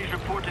Shelf, please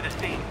report to the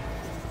scene.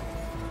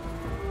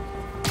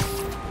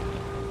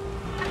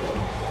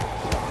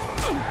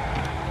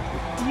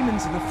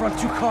 Demons in the front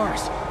two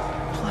cars,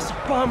 plus a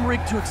bomb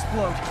rig to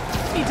explode.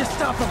 Need to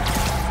stop them.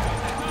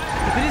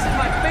 If it isn't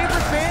my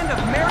favorite band of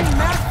merry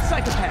masked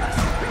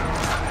psychopaths.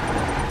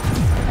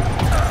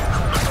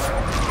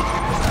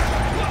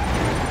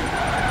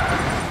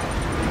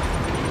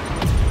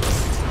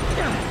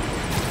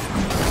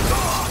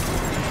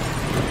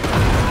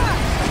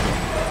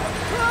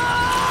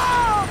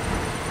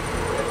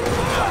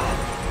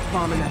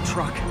 Bomb in that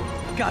truck.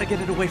 Gotta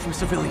get it away from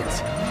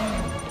civilians.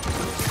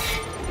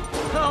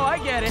 Oh, I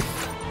get it.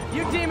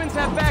 You demons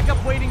have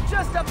backup waiting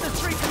just up the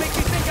street to make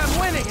me think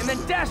I'm winning and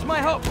then dash my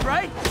hopes,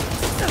 right?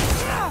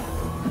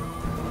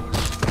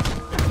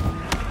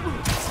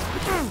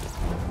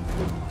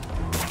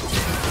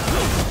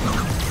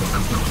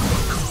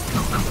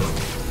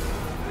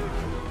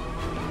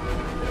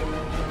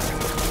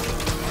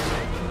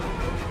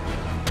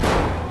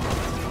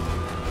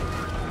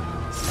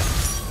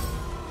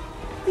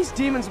 These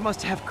demons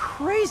must have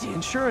crazy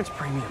insurance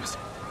premiums.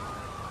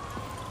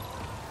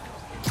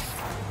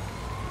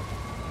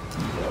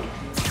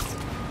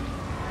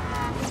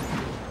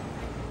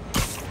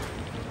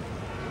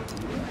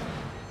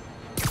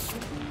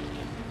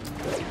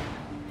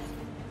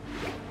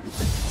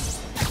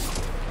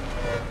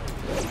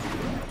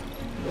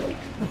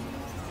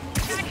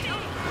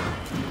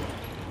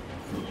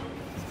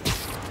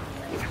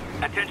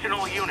 Attention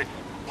all units.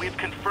 We have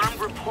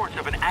confirmed reports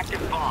of an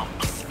active bomb.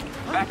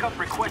 Backup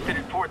requested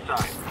at port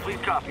side. Please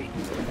copy.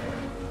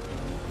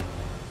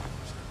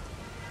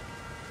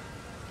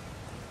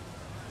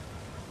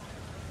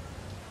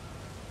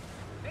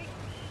 Hey,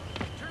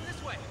 turn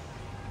this way.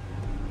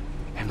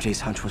 MJ's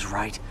hunch was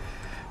right.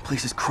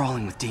 Place is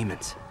crawling with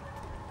demons.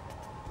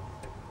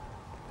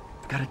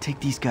 Gotta take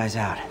these guys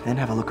out, then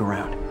have a look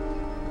around.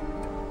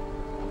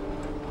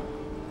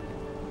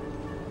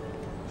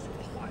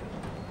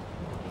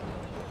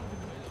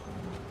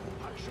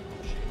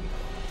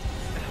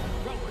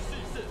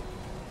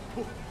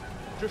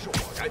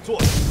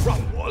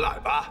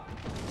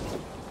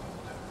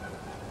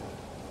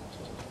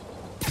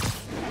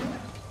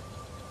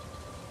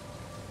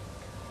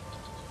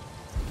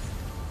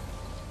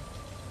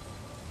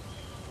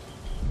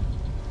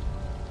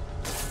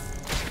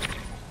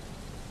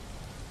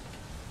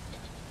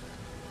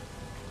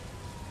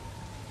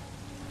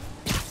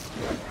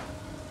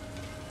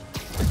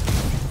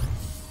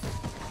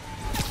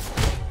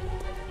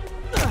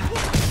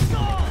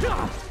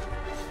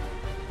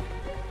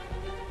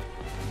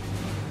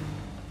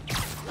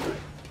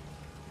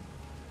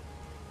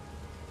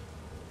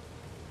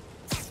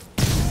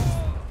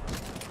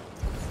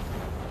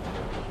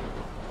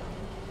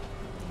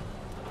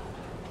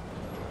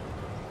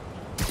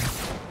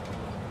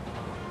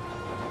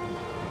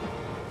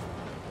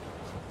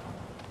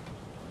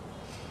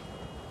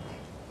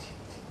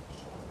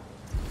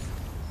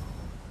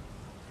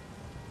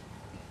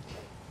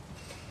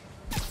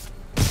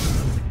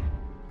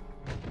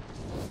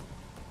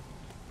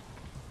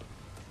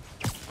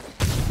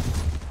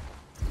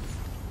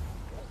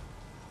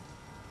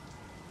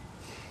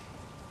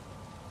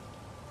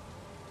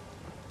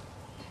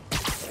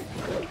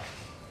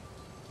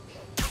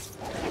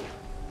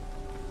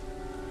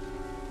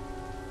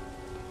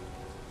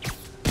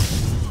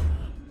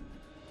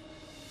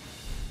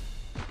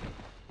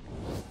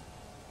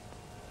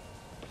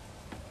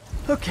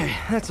 Okay,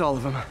 that's all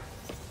of them.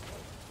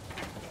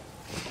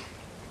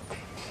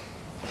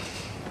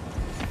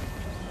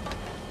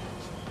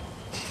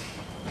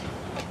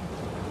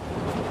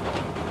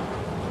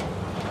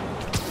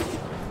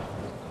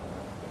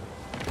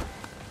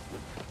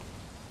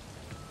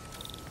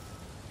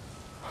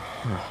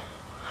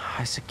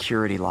 High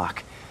security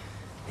lock.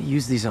 They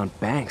use these on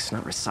banks,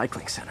 not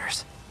recycling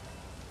centers.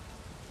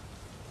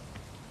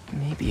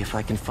 Maybe if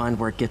I can find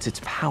where it gets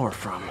its power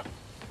from.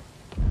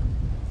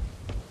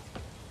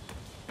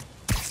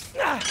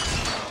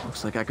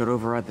 Looks like I could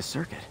override the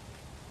circuit.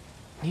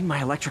 Need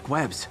my electric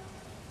webs.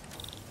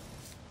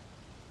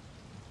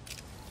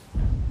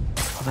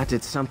 Well, that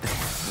did something.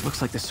 It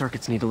looks like the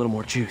circuits need a little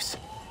more juice.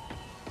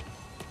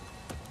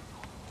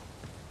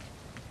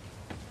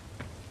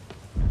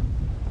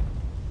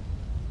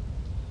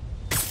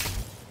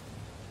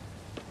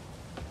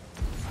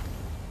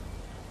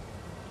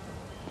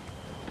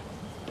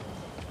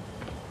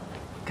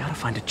 Gotta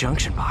find a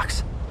junction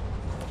box.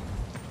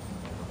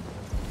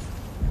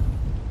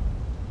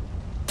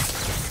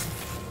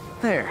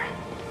 There.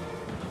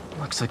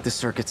 Looks like the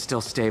circuit's still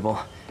stable.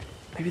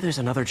 Maybe there's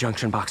another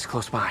junction box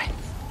close by.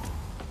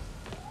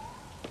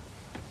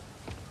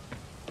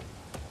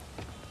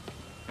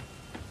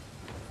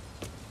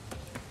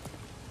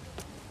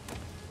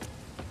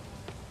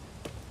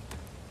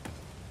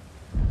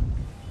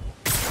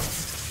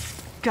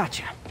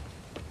 Gotcha.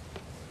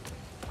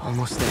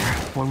 Almost there.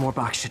 One more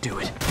box should do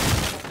it.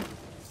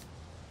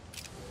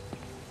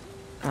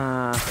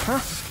 Uh-huh.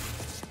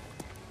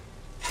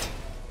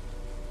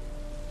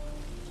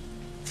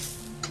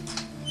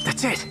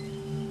 That's it!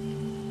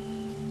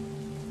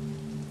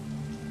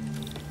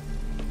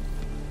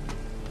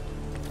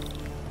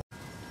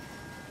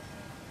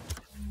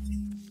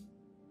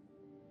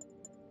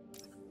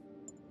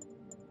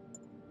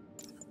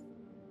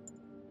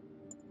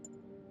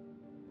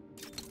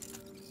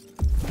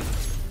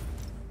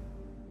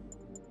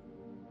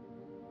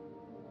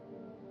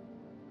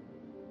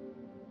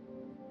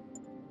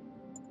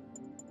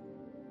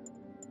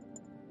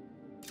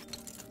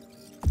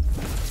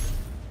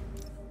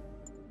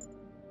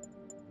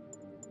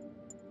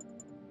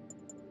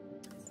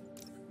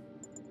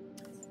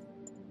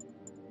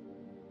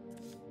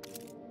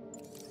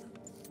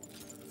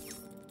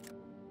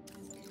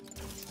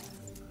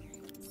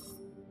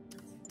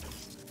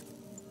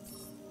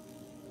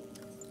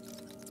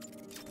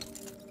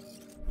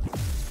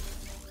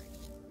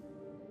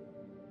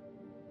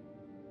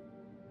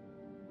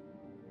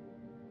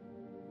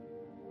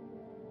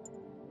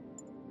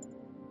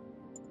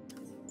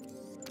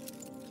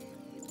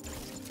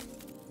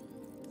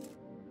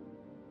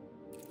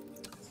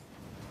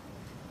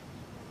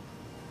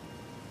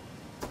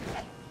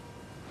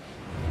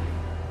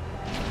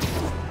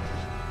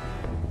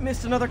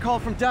 Missed another call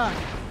from Doc.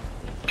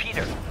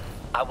 Peter,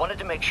 I wanted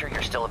to make sure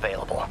you're still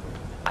available.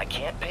 I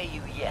can't pay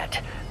you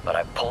yet, but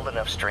I've pulled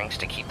enough strings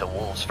to keep the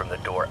wolves from the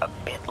door a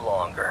bit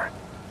longer.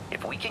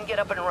 If we can get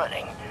up and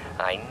running,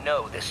 I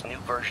know this new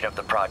version of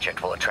the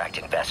project will attract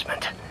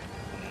investment.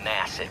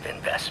 Massive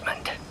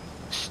investment.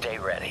 Stay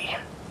ready.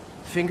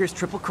 Fingers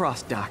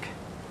triple-crossed, Doc.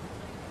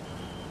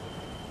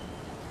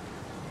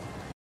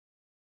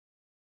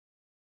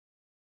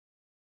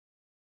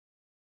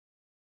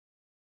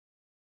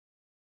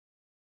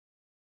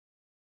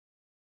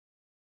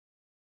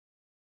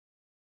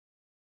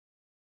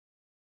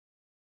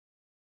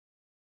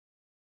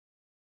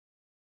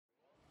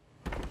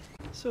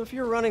 So if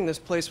you're running this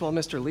place while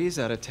Mr. Lee's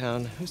out of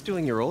town, who's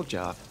doing your old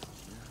job?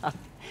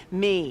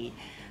 Me.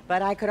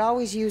 But I could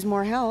always use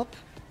more help.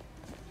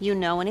 You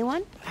know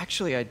anyone?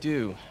 Actually, I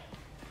do.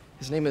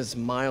 His name is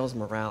Miles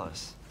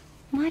Morales.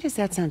 Why does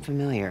that sound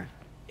familiar?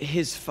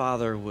 His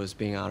father was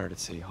being honored at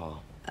City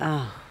Hall.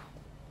 Oh.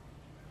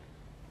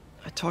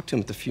 I talked to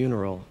him at the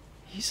funeral.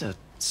 He's a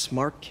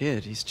smart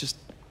kid. He's just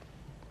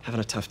having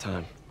a tough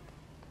time.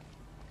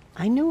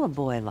 I knew a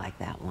boy like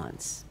that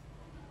once.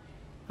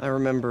 I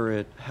remember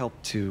it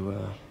helped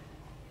to,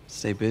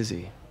 stay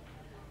busy.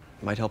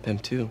 Might help him,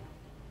 too.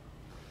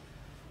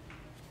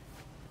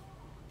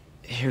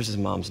 Here's his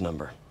mom's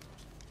number.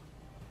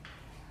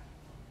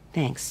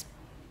 Thanks.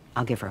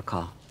 I'll give her a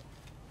call.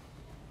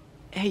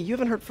 Hey, you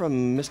haven't heard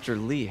from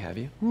Mr. Lee, have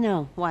you?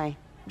 No, why?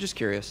 Just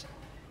curious.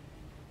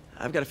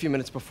 I've got a few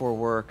minutes before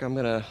work. I'm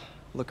gonna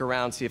look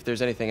around, see if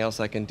there's anything else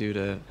I can do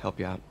to help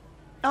you out.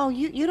 Oh,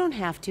 you don't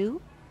have to.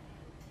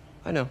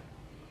 I know.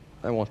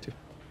 I want to.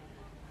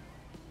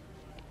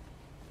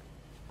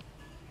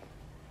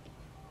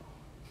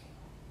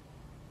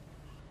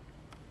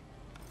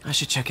 I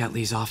should check out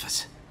Lee's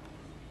office.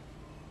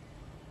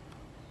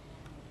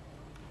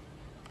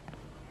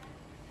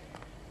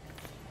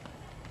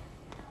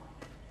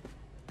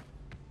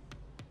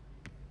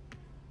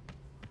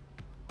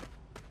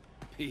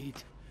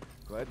 Pete,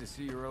 glad to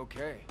see you're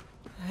okay.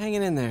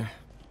 Hanging in there.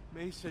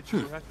 May said you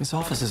were at the This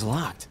office is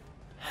locked.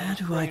 How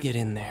do I get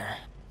in there?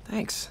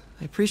 Thanks.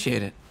 I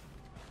appreciate it.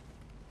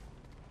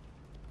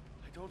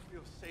 I don't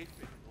feel safe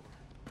anymore.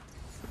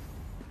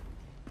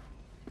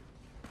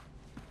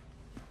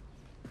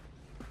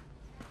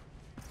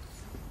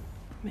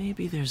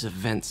 Maybe there's a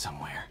vent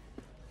somewhere.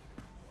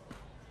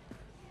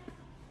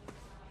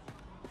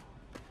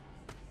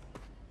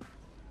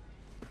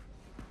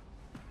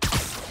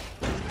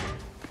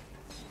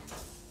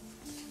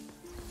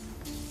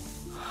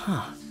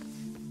 Huh.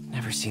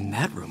 Never seen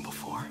that room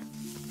before.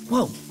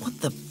 Whoa, what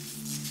the...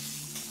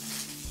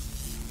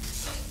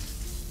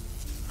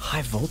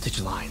 High voltage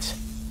lines.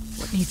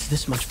 What needs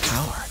this much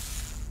power?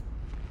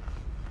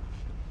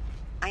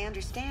 I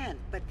understand,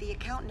 but the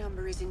account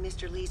number is in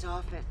Mr. Lee's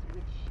office,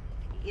 which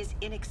is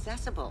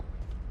inaccessible.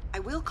 I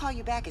will call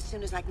you back as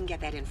soon as I can get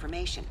that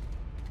information.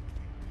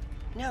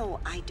 No,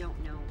 I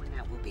don't know when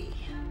that will be.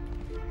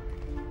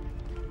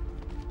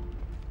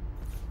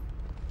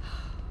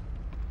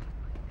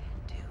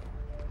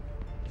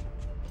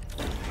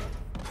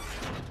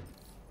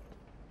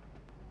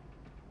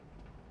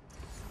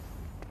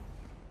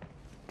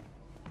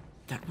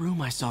 That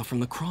room I saw from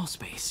the crawl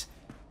space.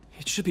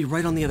 It should be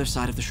right on the other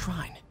side of the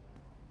shrine.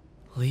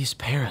 Lee's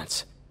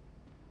parents.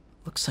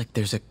 Looks like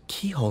there's a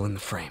keyhole in the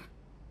frame.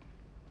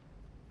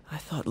 I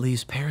thought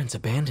Lee's parents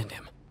abandoned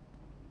him.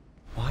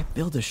 Why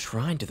build a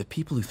shrine to the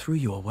people who threw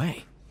you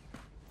away?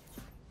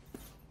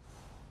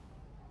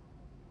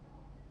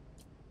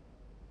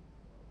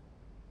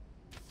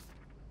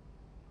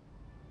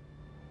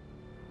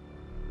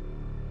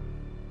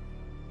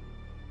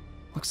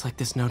 Looks like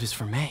this note is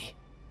for May.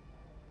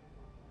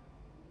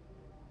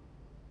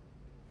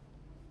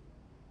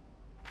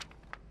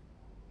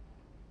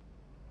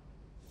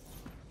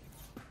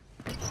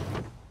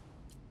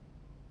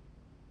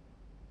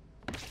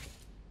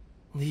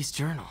 Lee's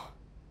journal.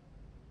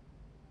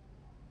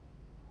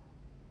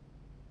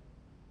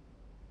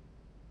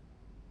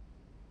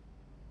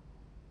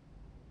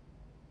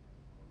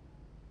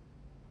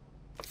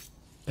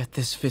 Bet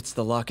this fits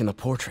the lock in the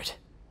portrait.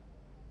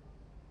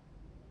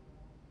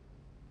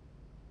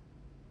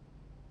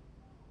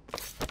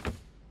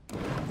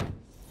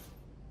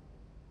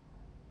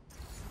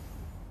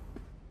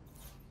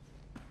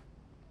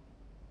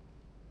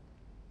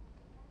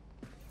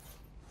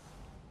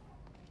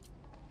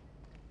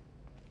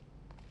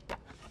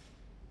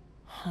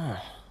 Huh.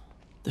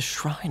 The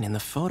shrine in the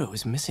photo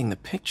is missing the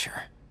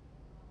picture.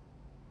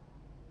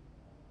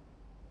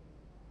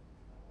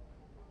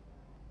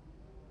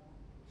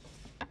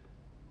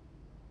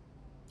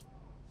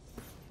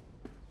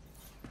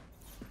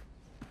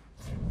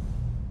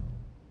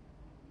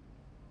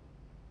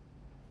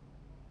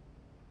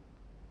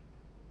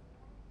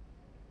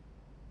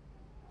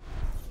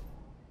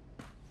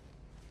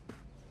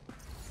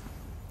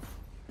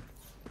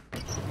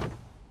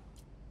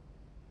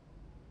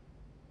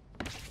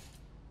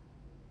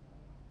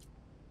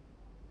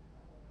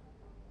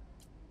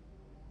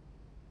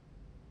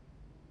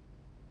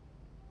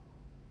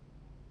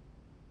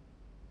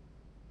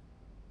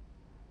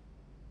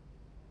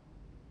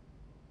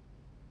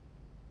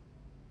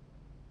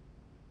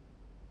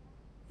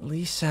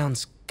 Lee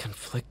sounds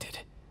conflicted.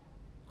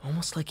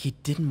 Almost like he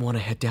didn't want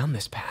to head down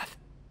this path.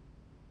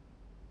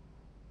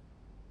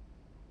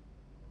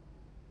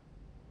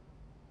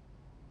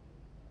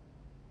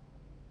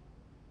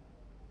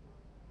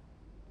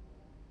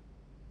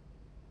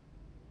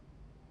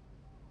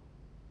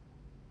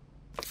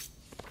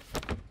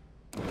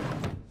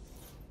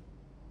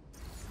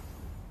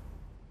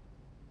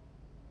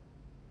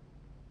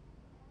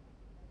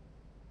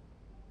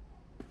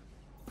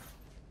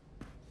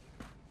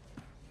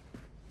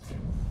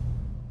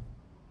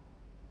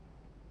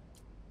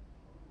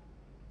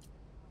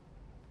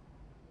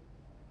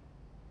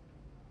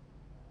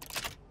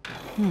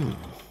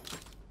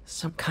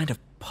 Some kind of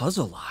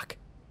puzzle lock.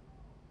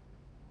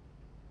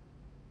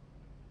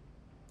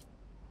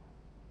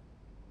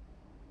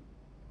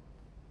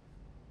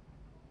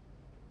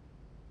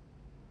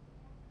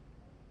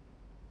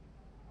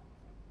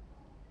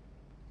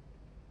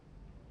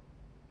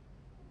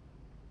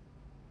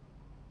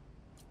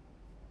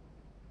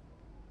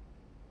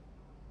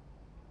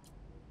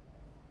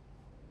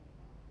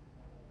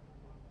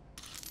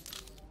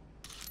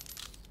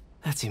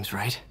 That seems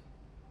right.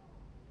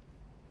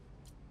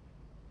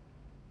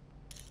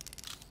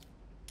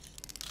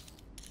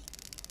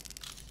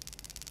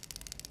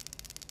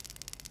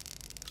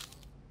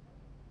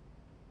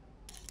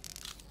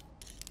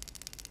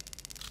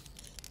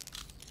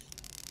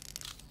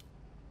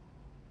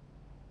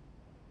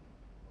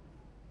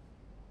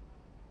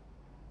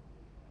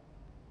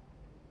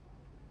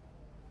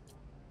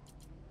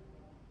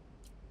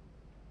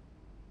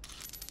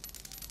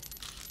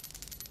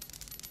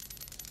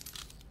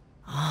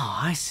 Oh,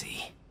 I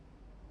see.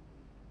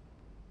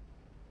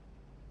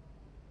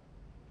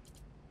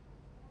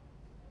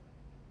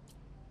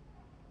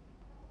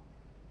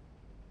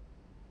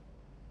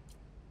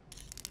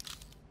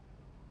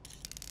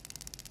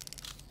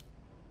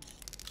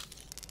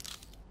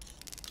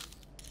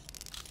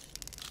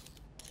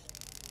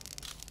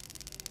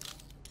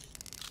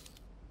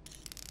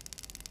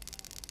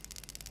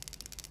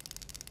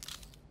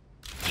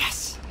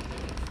 Yes.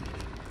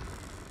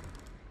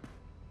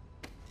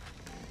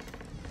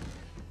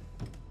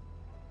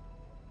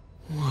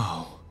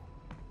 Whoa.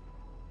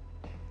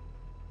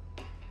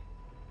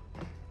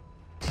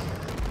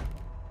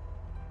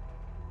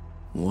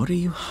 What are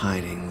you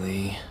hiding,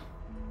 Lee?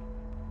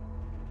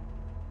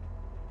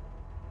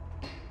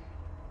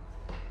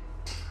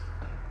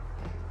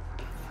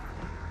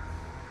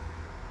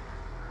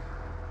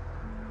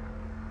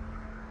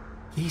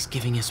 Lee's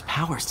giving his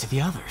powers to the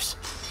others.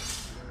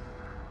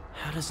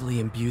 How does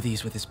Lee imbue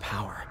these with his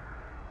power?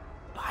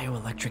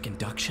 Bioelectric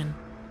induction?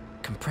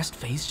 Compressed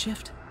phase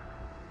shift?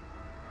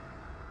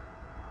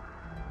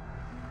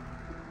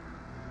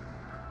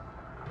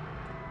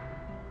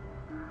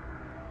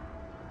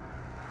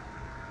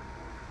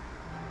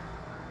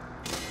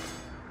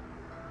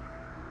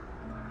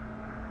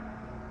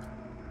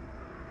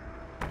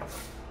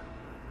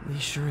 Lee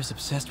sure is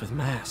obsessed with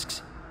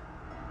masks.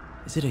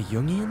 Is it a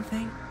Jungian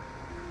thing?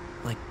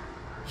 Like,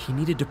 he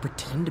needed to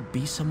pretend to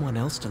be someone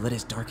else to let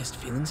his darkest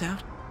feelings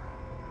out?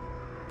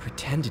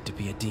 Pretended to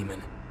be a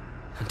demon,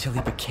 until he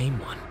became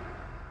one.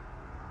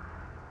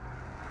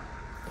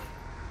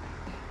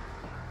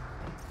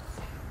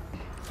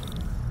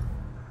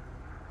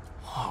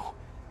 Whoa.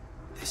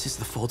 This is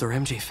the folder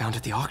MJ found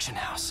at the auction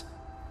house.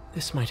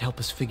 This might help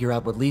us figure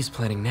out what Lee's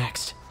planning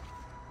next.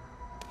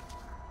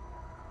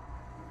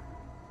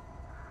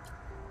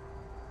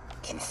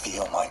 Can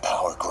feel my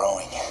power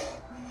growing,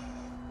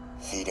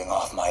 feeding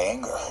off my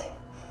anger.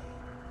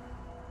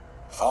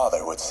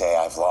 Father would say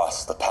I've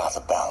lost the path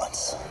of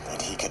balance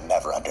that he could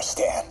never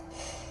understand.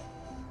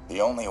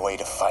 The only way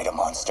to fight a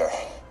monster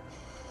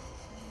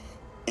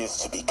is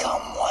to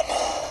become one.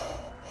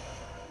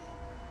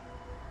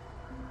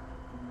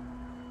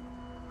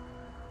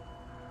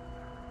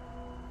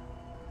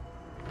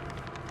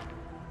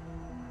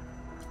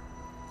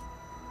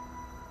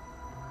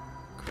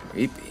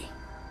 Creepy.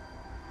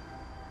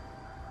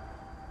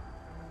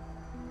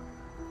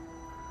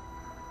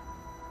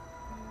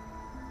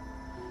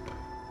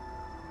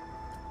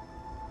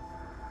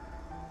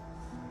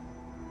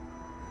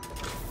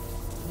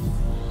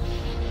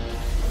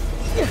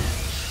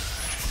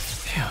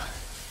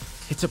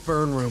 It's a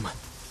burn room,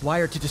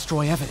 wired to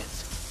destroy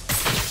evidence.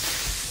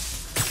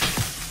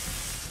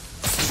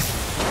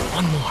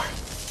 One more.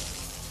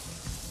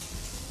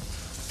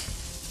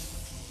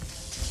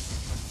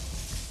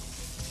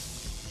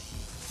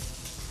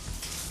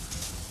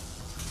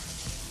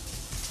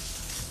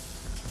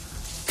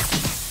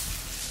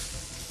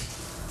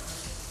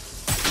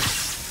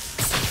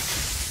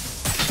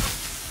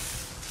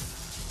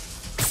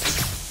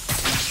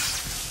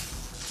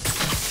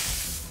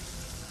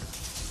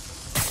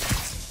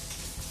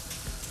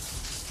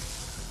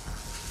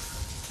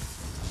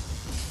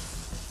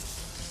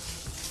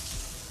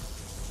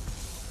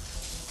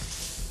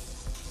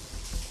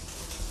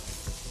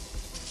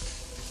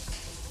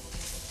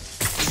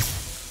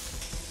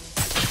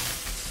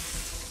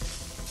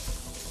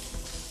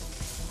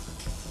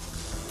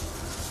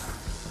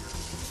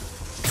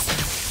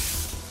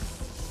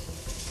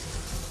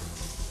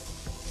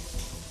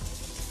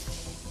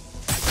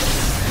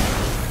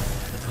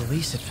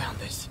 Police had found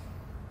this.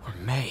 Or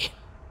May.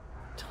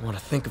 Don't want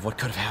to think of what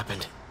could have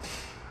happened.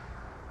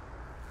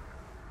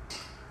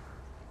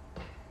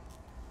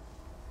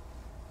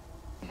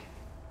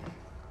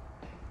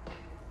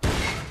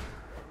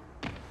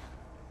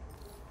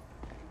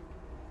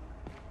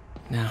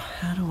 Now,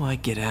 how do I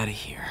get out of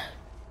here?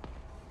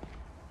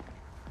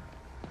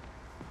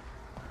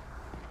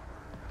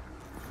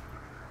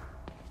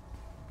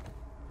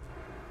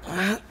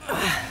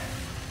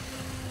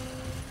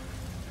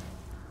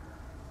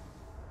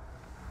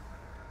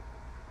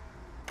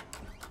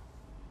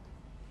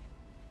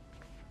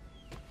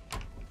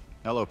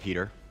 Hello,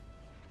 Peter.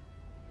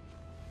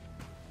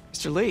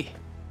 Mr. Lee.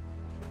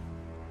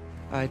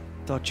 I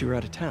thought you were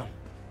out of town.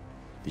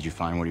 Did you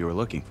find what you were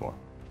looking for?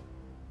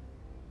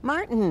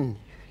 Martin,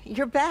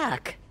 you're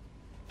back.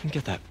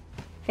 Get that.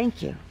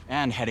 Thank you.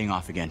 And heading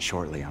off again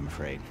shortly, I'm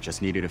afraid.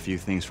 Just needed a few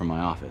things from my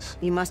office.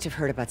 You must have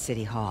heard about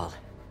City Hall.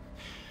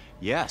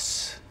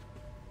 Yes.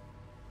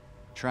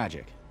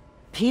 Tragic.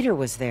 Peter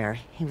was there.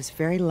 He was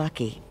very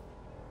lucky.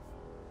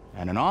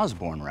 At an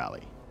Osborn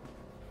rally.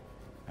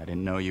 I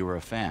didn't know you were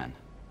a fan.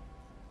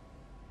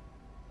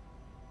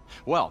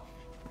 Well,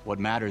 what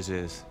matters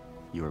is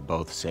you are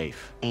both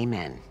safe.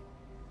 Amen.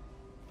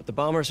 But the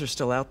bombers are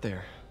still out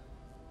there.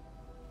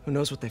 Who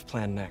knows what they've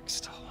planned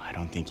next? I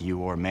don't think you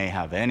or May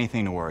have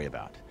anything to worry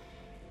about.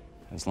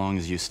 As long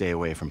as you stay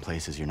away from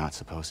places you're not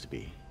supposed to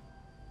be.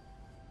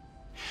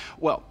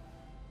 Well,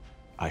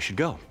 I should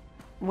go.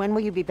 When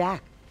will you be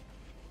back?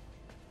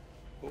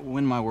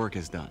 When my work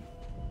is done.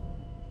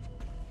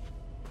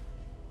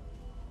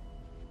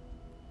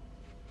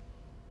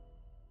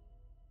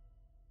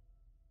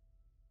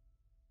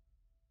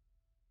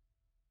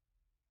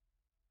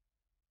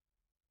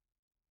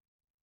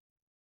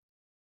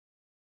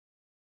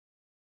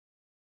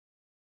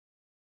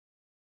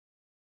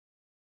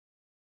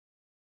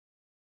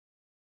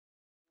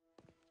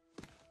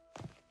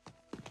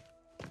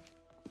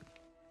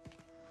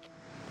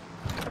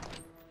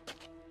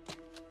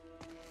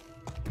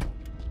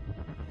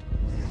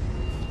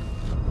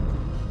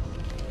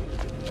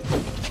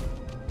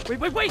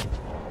 Wait!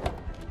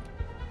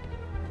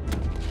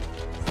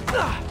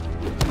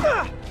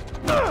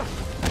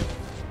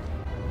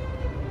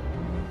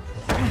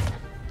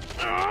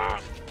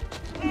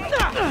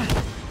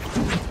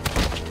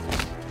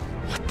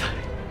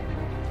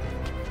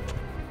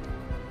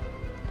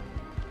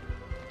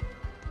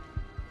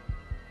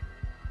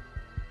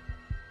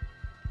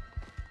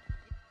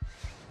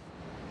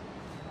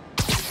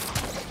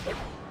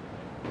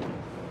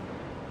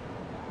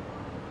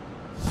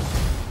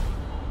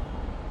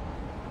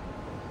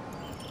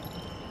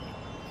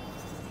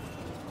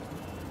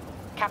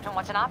 Captain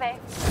Watanabe. I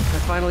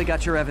finally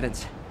got your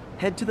evidence.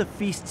 Head to the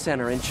Feast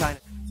Center in China.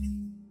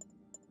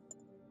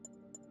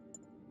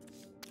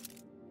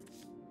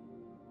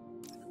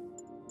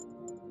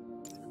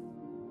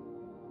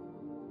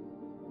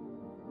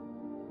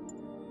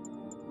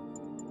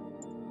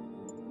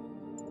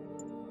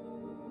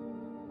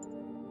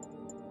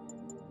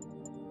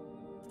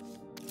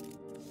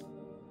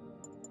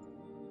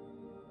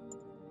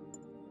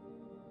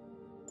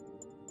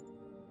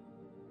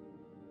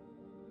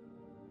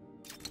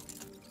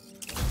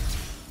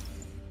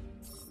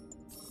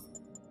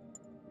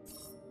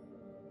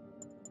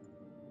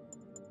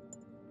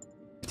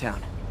 Town.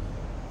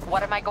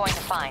 What am I going to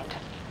find?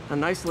 A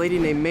nice lady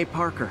named May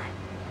Parker.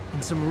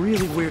 And some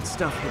really weird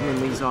stuff hidden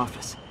in Lee's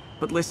office.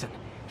 But listen,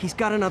 he's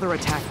got another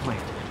attack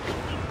planned.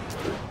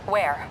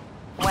 Where?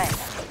 When?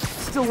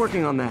 Still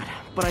working on that,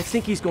 but I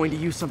think he's going to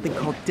use something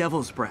called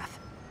Devil's Breath.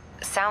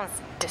 Sounds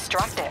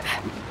destructive.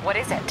 What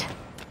is it?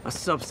 A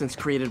substance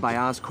created by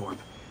Oscorp.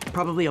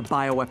 Probably a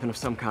bioweapon of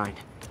some kind.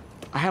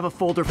 I have a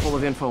folder full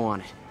of info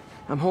on it.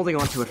 I'm holding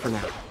on to it for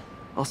now.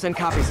 I'll send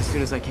copies as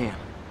soon as I can.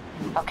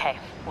 Okay,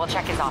 we'll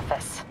check his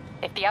office.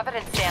 If the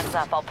evidence stands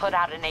up, I'll put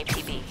out an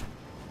APB.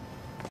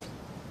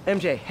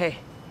 MJ, hey.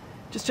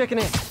 Just checking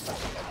in.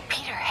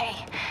 Peter,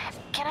 hey.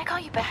 Can I call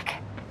you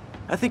back?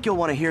 I think you'll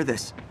want to hear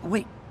this.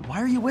 Wait, why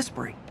are you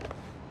whispering?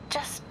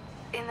 Just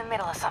in the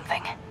middle of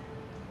something.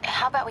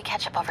 How about we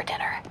catch up over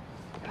dinner?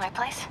 My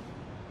place?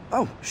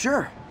 Oh,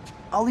 sure.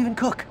 I'll even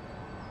cook.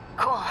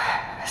 Cool.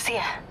 See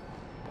ya.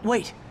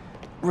 Wait.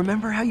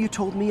 Remember how you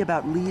told me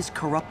about Lee's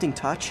corrupting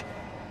touch?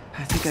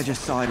 I think I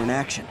just saw it in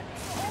action.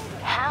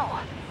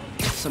 How?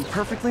 Some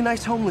perfectly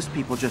nice homeless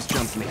people just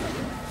jumped me.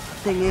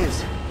 Thing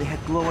is, they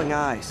had glowing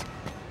eyes.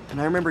 And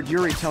I remembered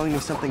Yuri telling me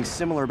something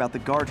similar about the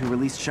guard who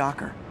released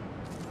Shocker.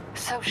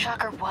 So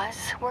Shocker was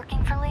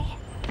working for Lee?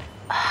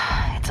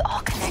 It's all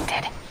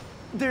connected.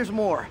 There's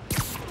more.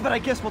 But I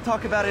guess we'll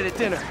talk about it at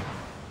dinner.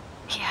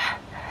 Yeah,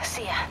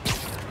 see ya.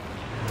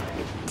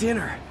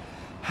 Dinner?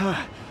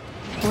 Huh.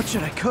 What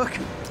should I cook?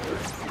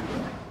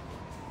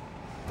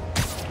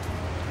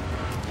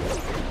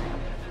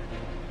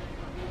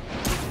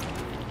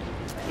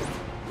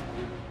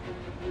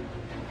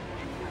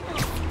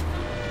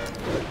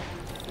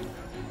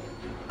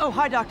 Oh,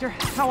 hi, Doctor.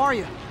 How are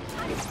you?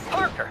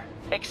 Parker,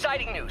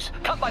 exciting news.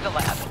 Come by the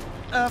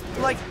lab.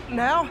 Like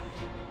now?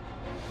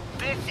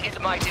 This is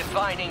my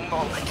defining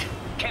moment.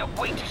 Can't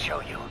wait to show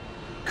you.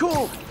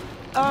 Cool.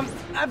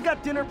 I've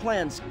got dinner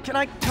plans. Can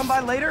I come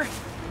by later?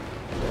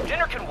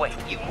 Dinner can wait.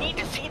 You need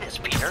to see this,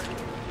 Peter.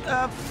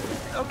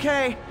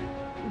 Okay.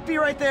 Be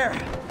right there.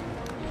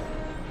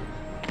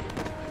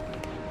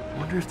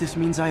 Wonder if this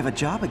means I have a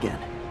job again.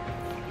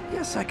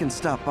 Guess I can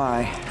stop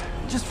by.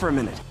 Just for a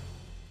minute.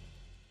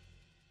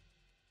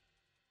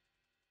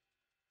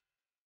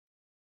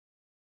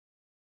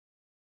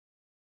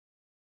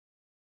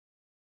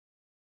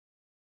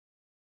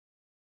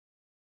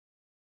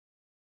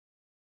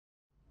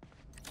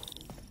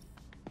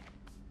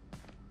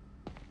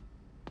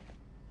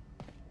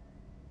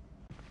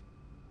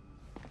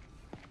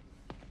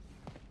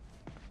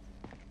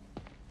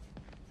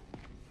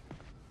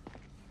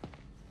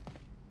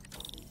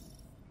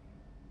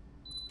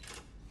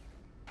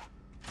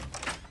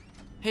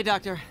 Hey,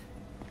 Doctor.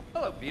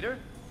 Hello, Peter.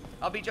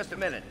 I'll be just a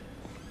minute.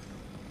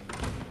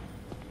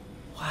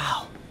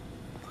 Wow.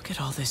 Look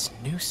at all this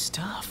new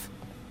stuff.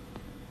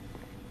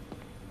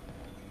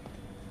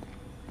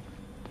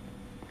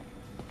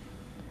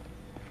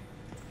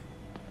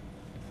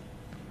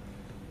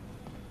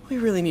 We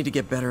really need to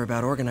get better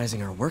about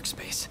organizing our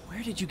workspace.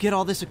 Where did you get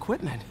all this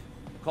equipment?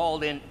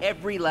 Called in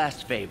every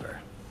last favor.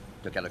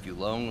 Took out a few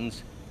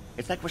loans.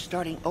 It's like we're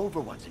starting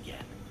over once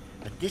again.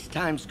 But this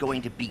time's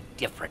going to be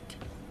different.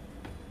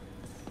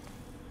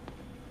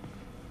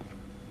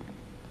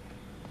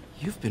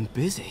 You've been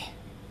busy.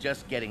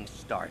 Just getting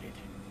started.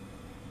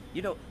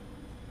 You know,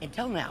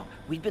 until now,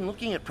 we've been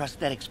looking at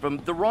prosthetics from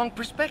the wrong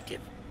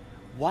perspective.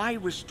 Why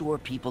restore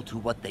people to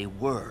what they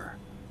were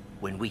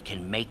when we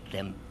can make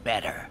them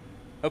better?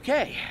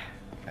 Okay,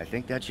 I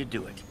think that should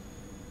do it.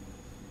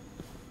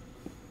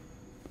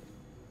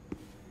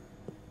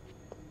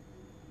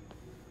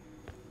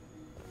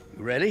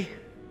 You ready?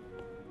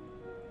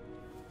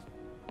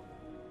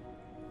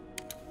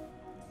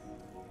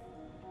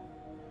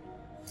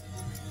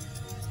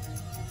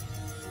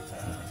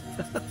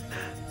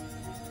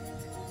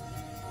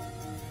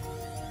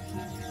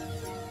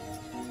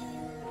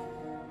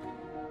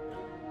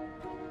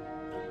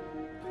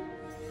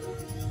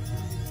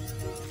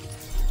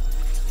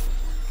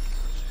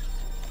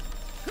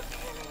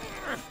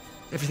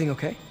 Everything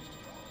okay?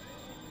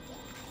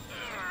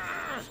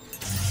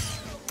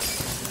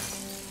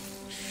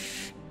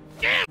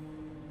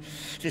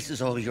 This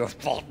is all your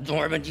fault,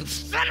 Norman, you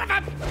son of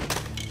a...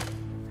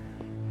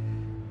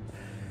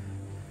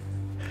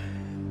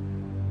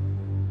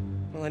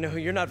 Well, I know who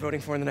you're not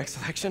voting for in the next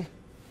election.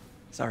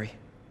 Sorry.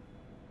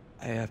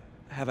 I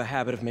have a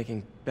habit of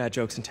making bad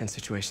jokes in tense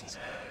situations.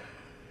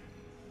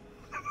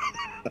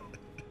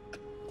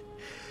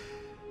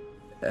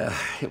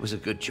 It was a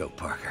good joke,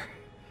 Parker.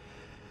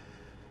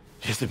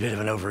 Just a bit of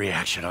an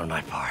overreaction on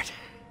my part.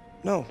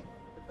 No,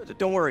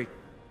 don't worry.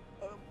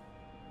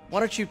 Why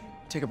don't you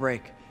take a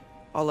break?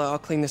 I'll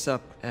clean this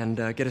up and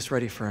get us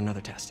ready for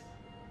another test.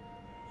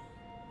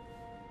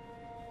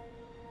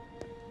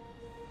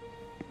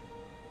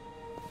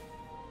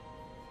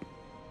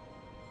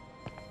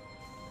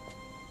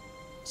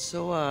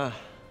 So,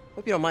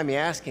 hope you don't mind me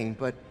asking,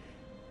 but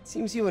it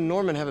seems you and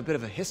Norman have a bit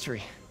of a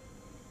history.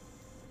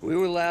 We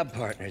were lab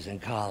partners in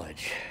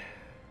college.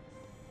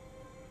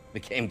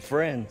 Became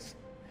friends.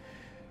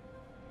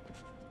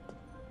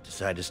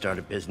 Decided to start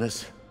a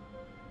business.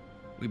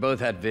 We both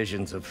had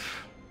visions of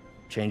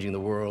changing the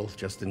world,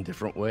 just in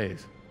different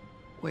ways.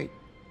 Wait,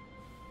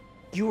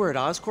 you were at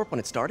Oscorp when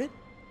it started?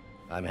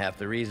 I'm half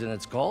the reason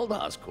it's called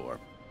Oscorp.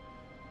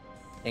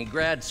 In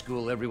grad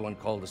school, everyone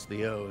called us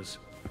the O's.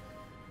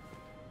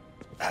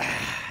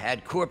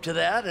 Add Corp to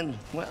that, and,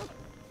 well,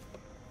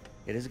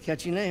 it is a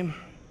catchy name.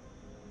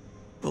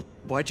 Well,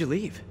 why'd you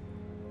leave?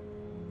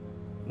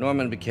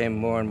 Norman became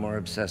more and more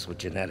obsessed with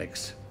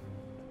genetics.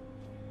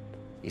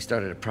 He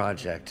started a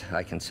project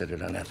I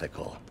considered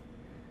unethical.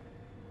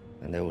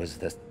 And there was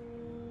this...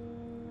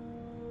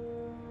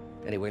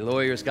 Anyway,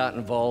 lawyers got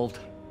involved.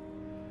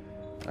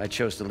 I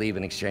chose to leave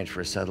in exchange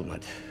for a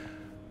settlement.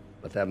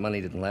 But that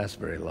money didn't last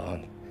very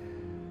long.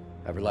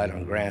 I've relied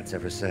on grants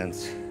ever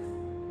since.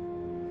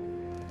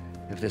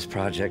 If this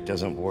project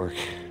doesn't work...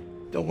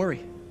 Don't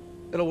worry.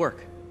 It'll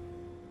work.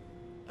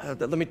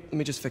 Let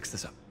me just fix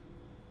this up.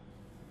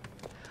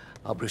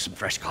 I'll brew some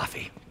fresh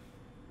coffee.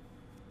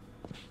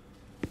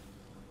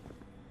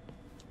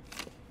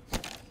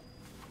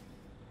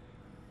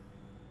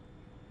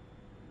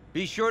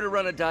 Be sure to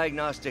run a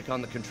diagnostic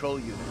on the control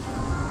unit.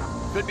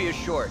 Could be a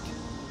short.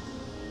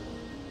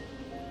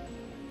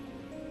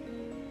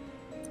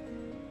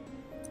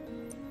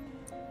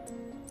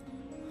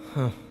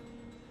 Huh.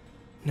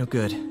 No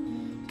good.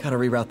 Gotta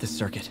reroute this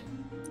circuit.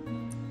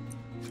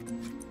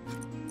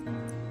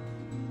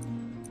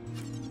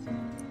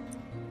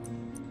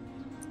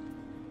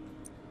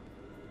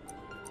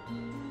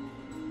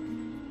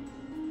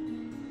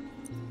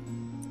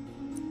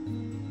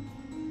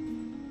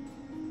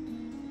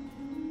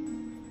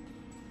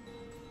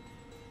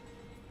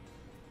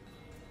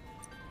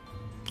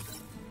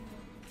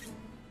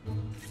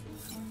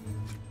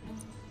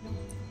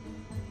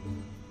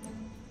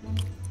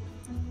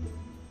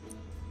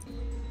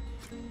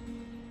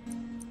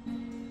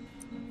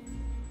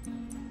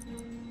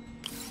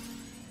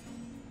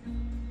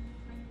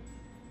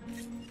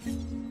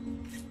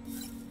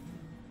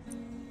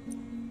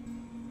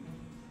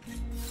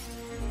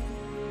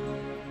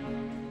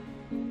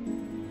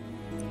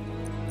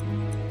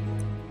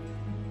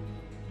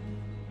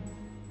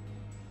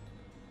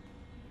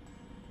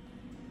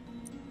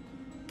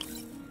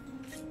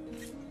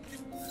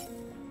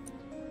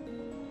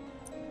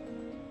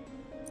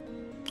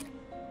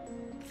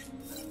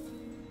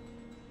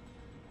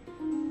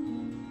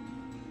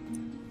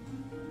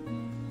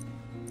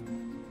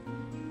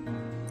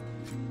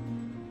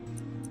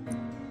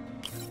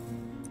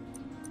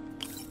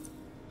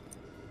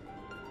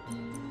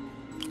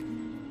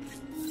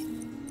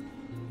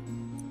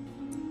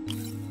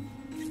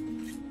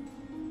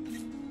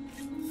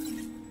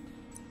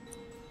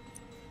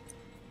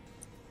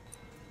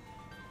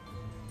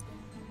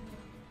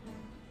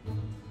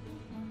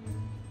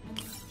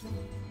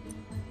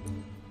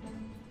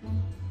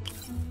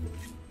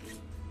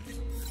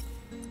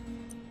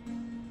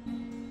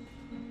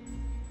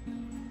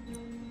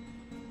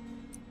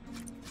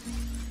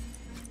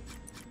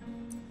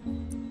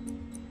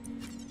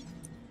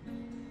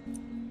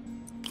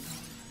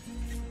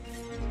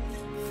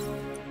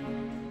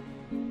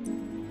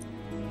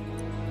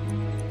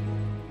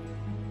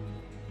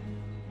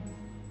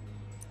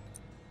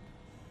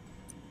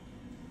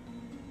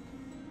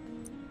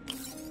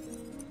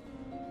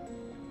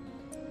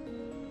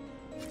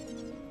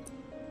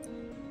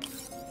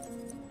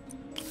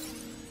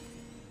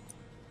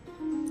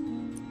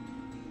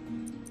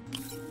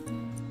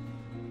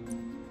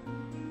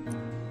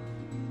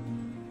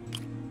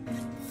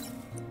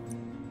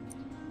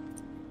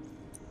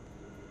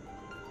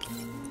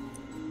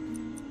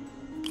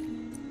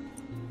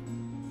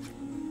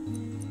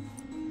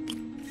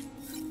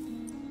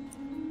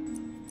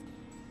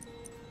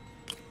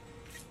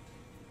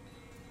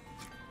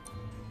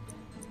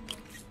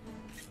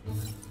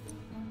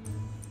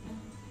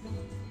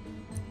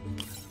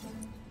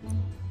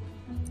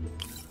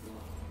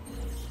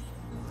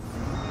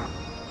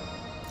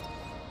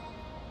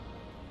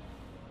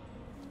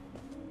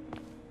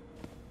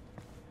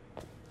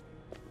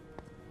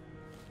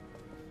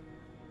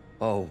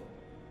 Oh,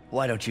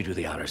 why don't you do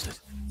the honors this...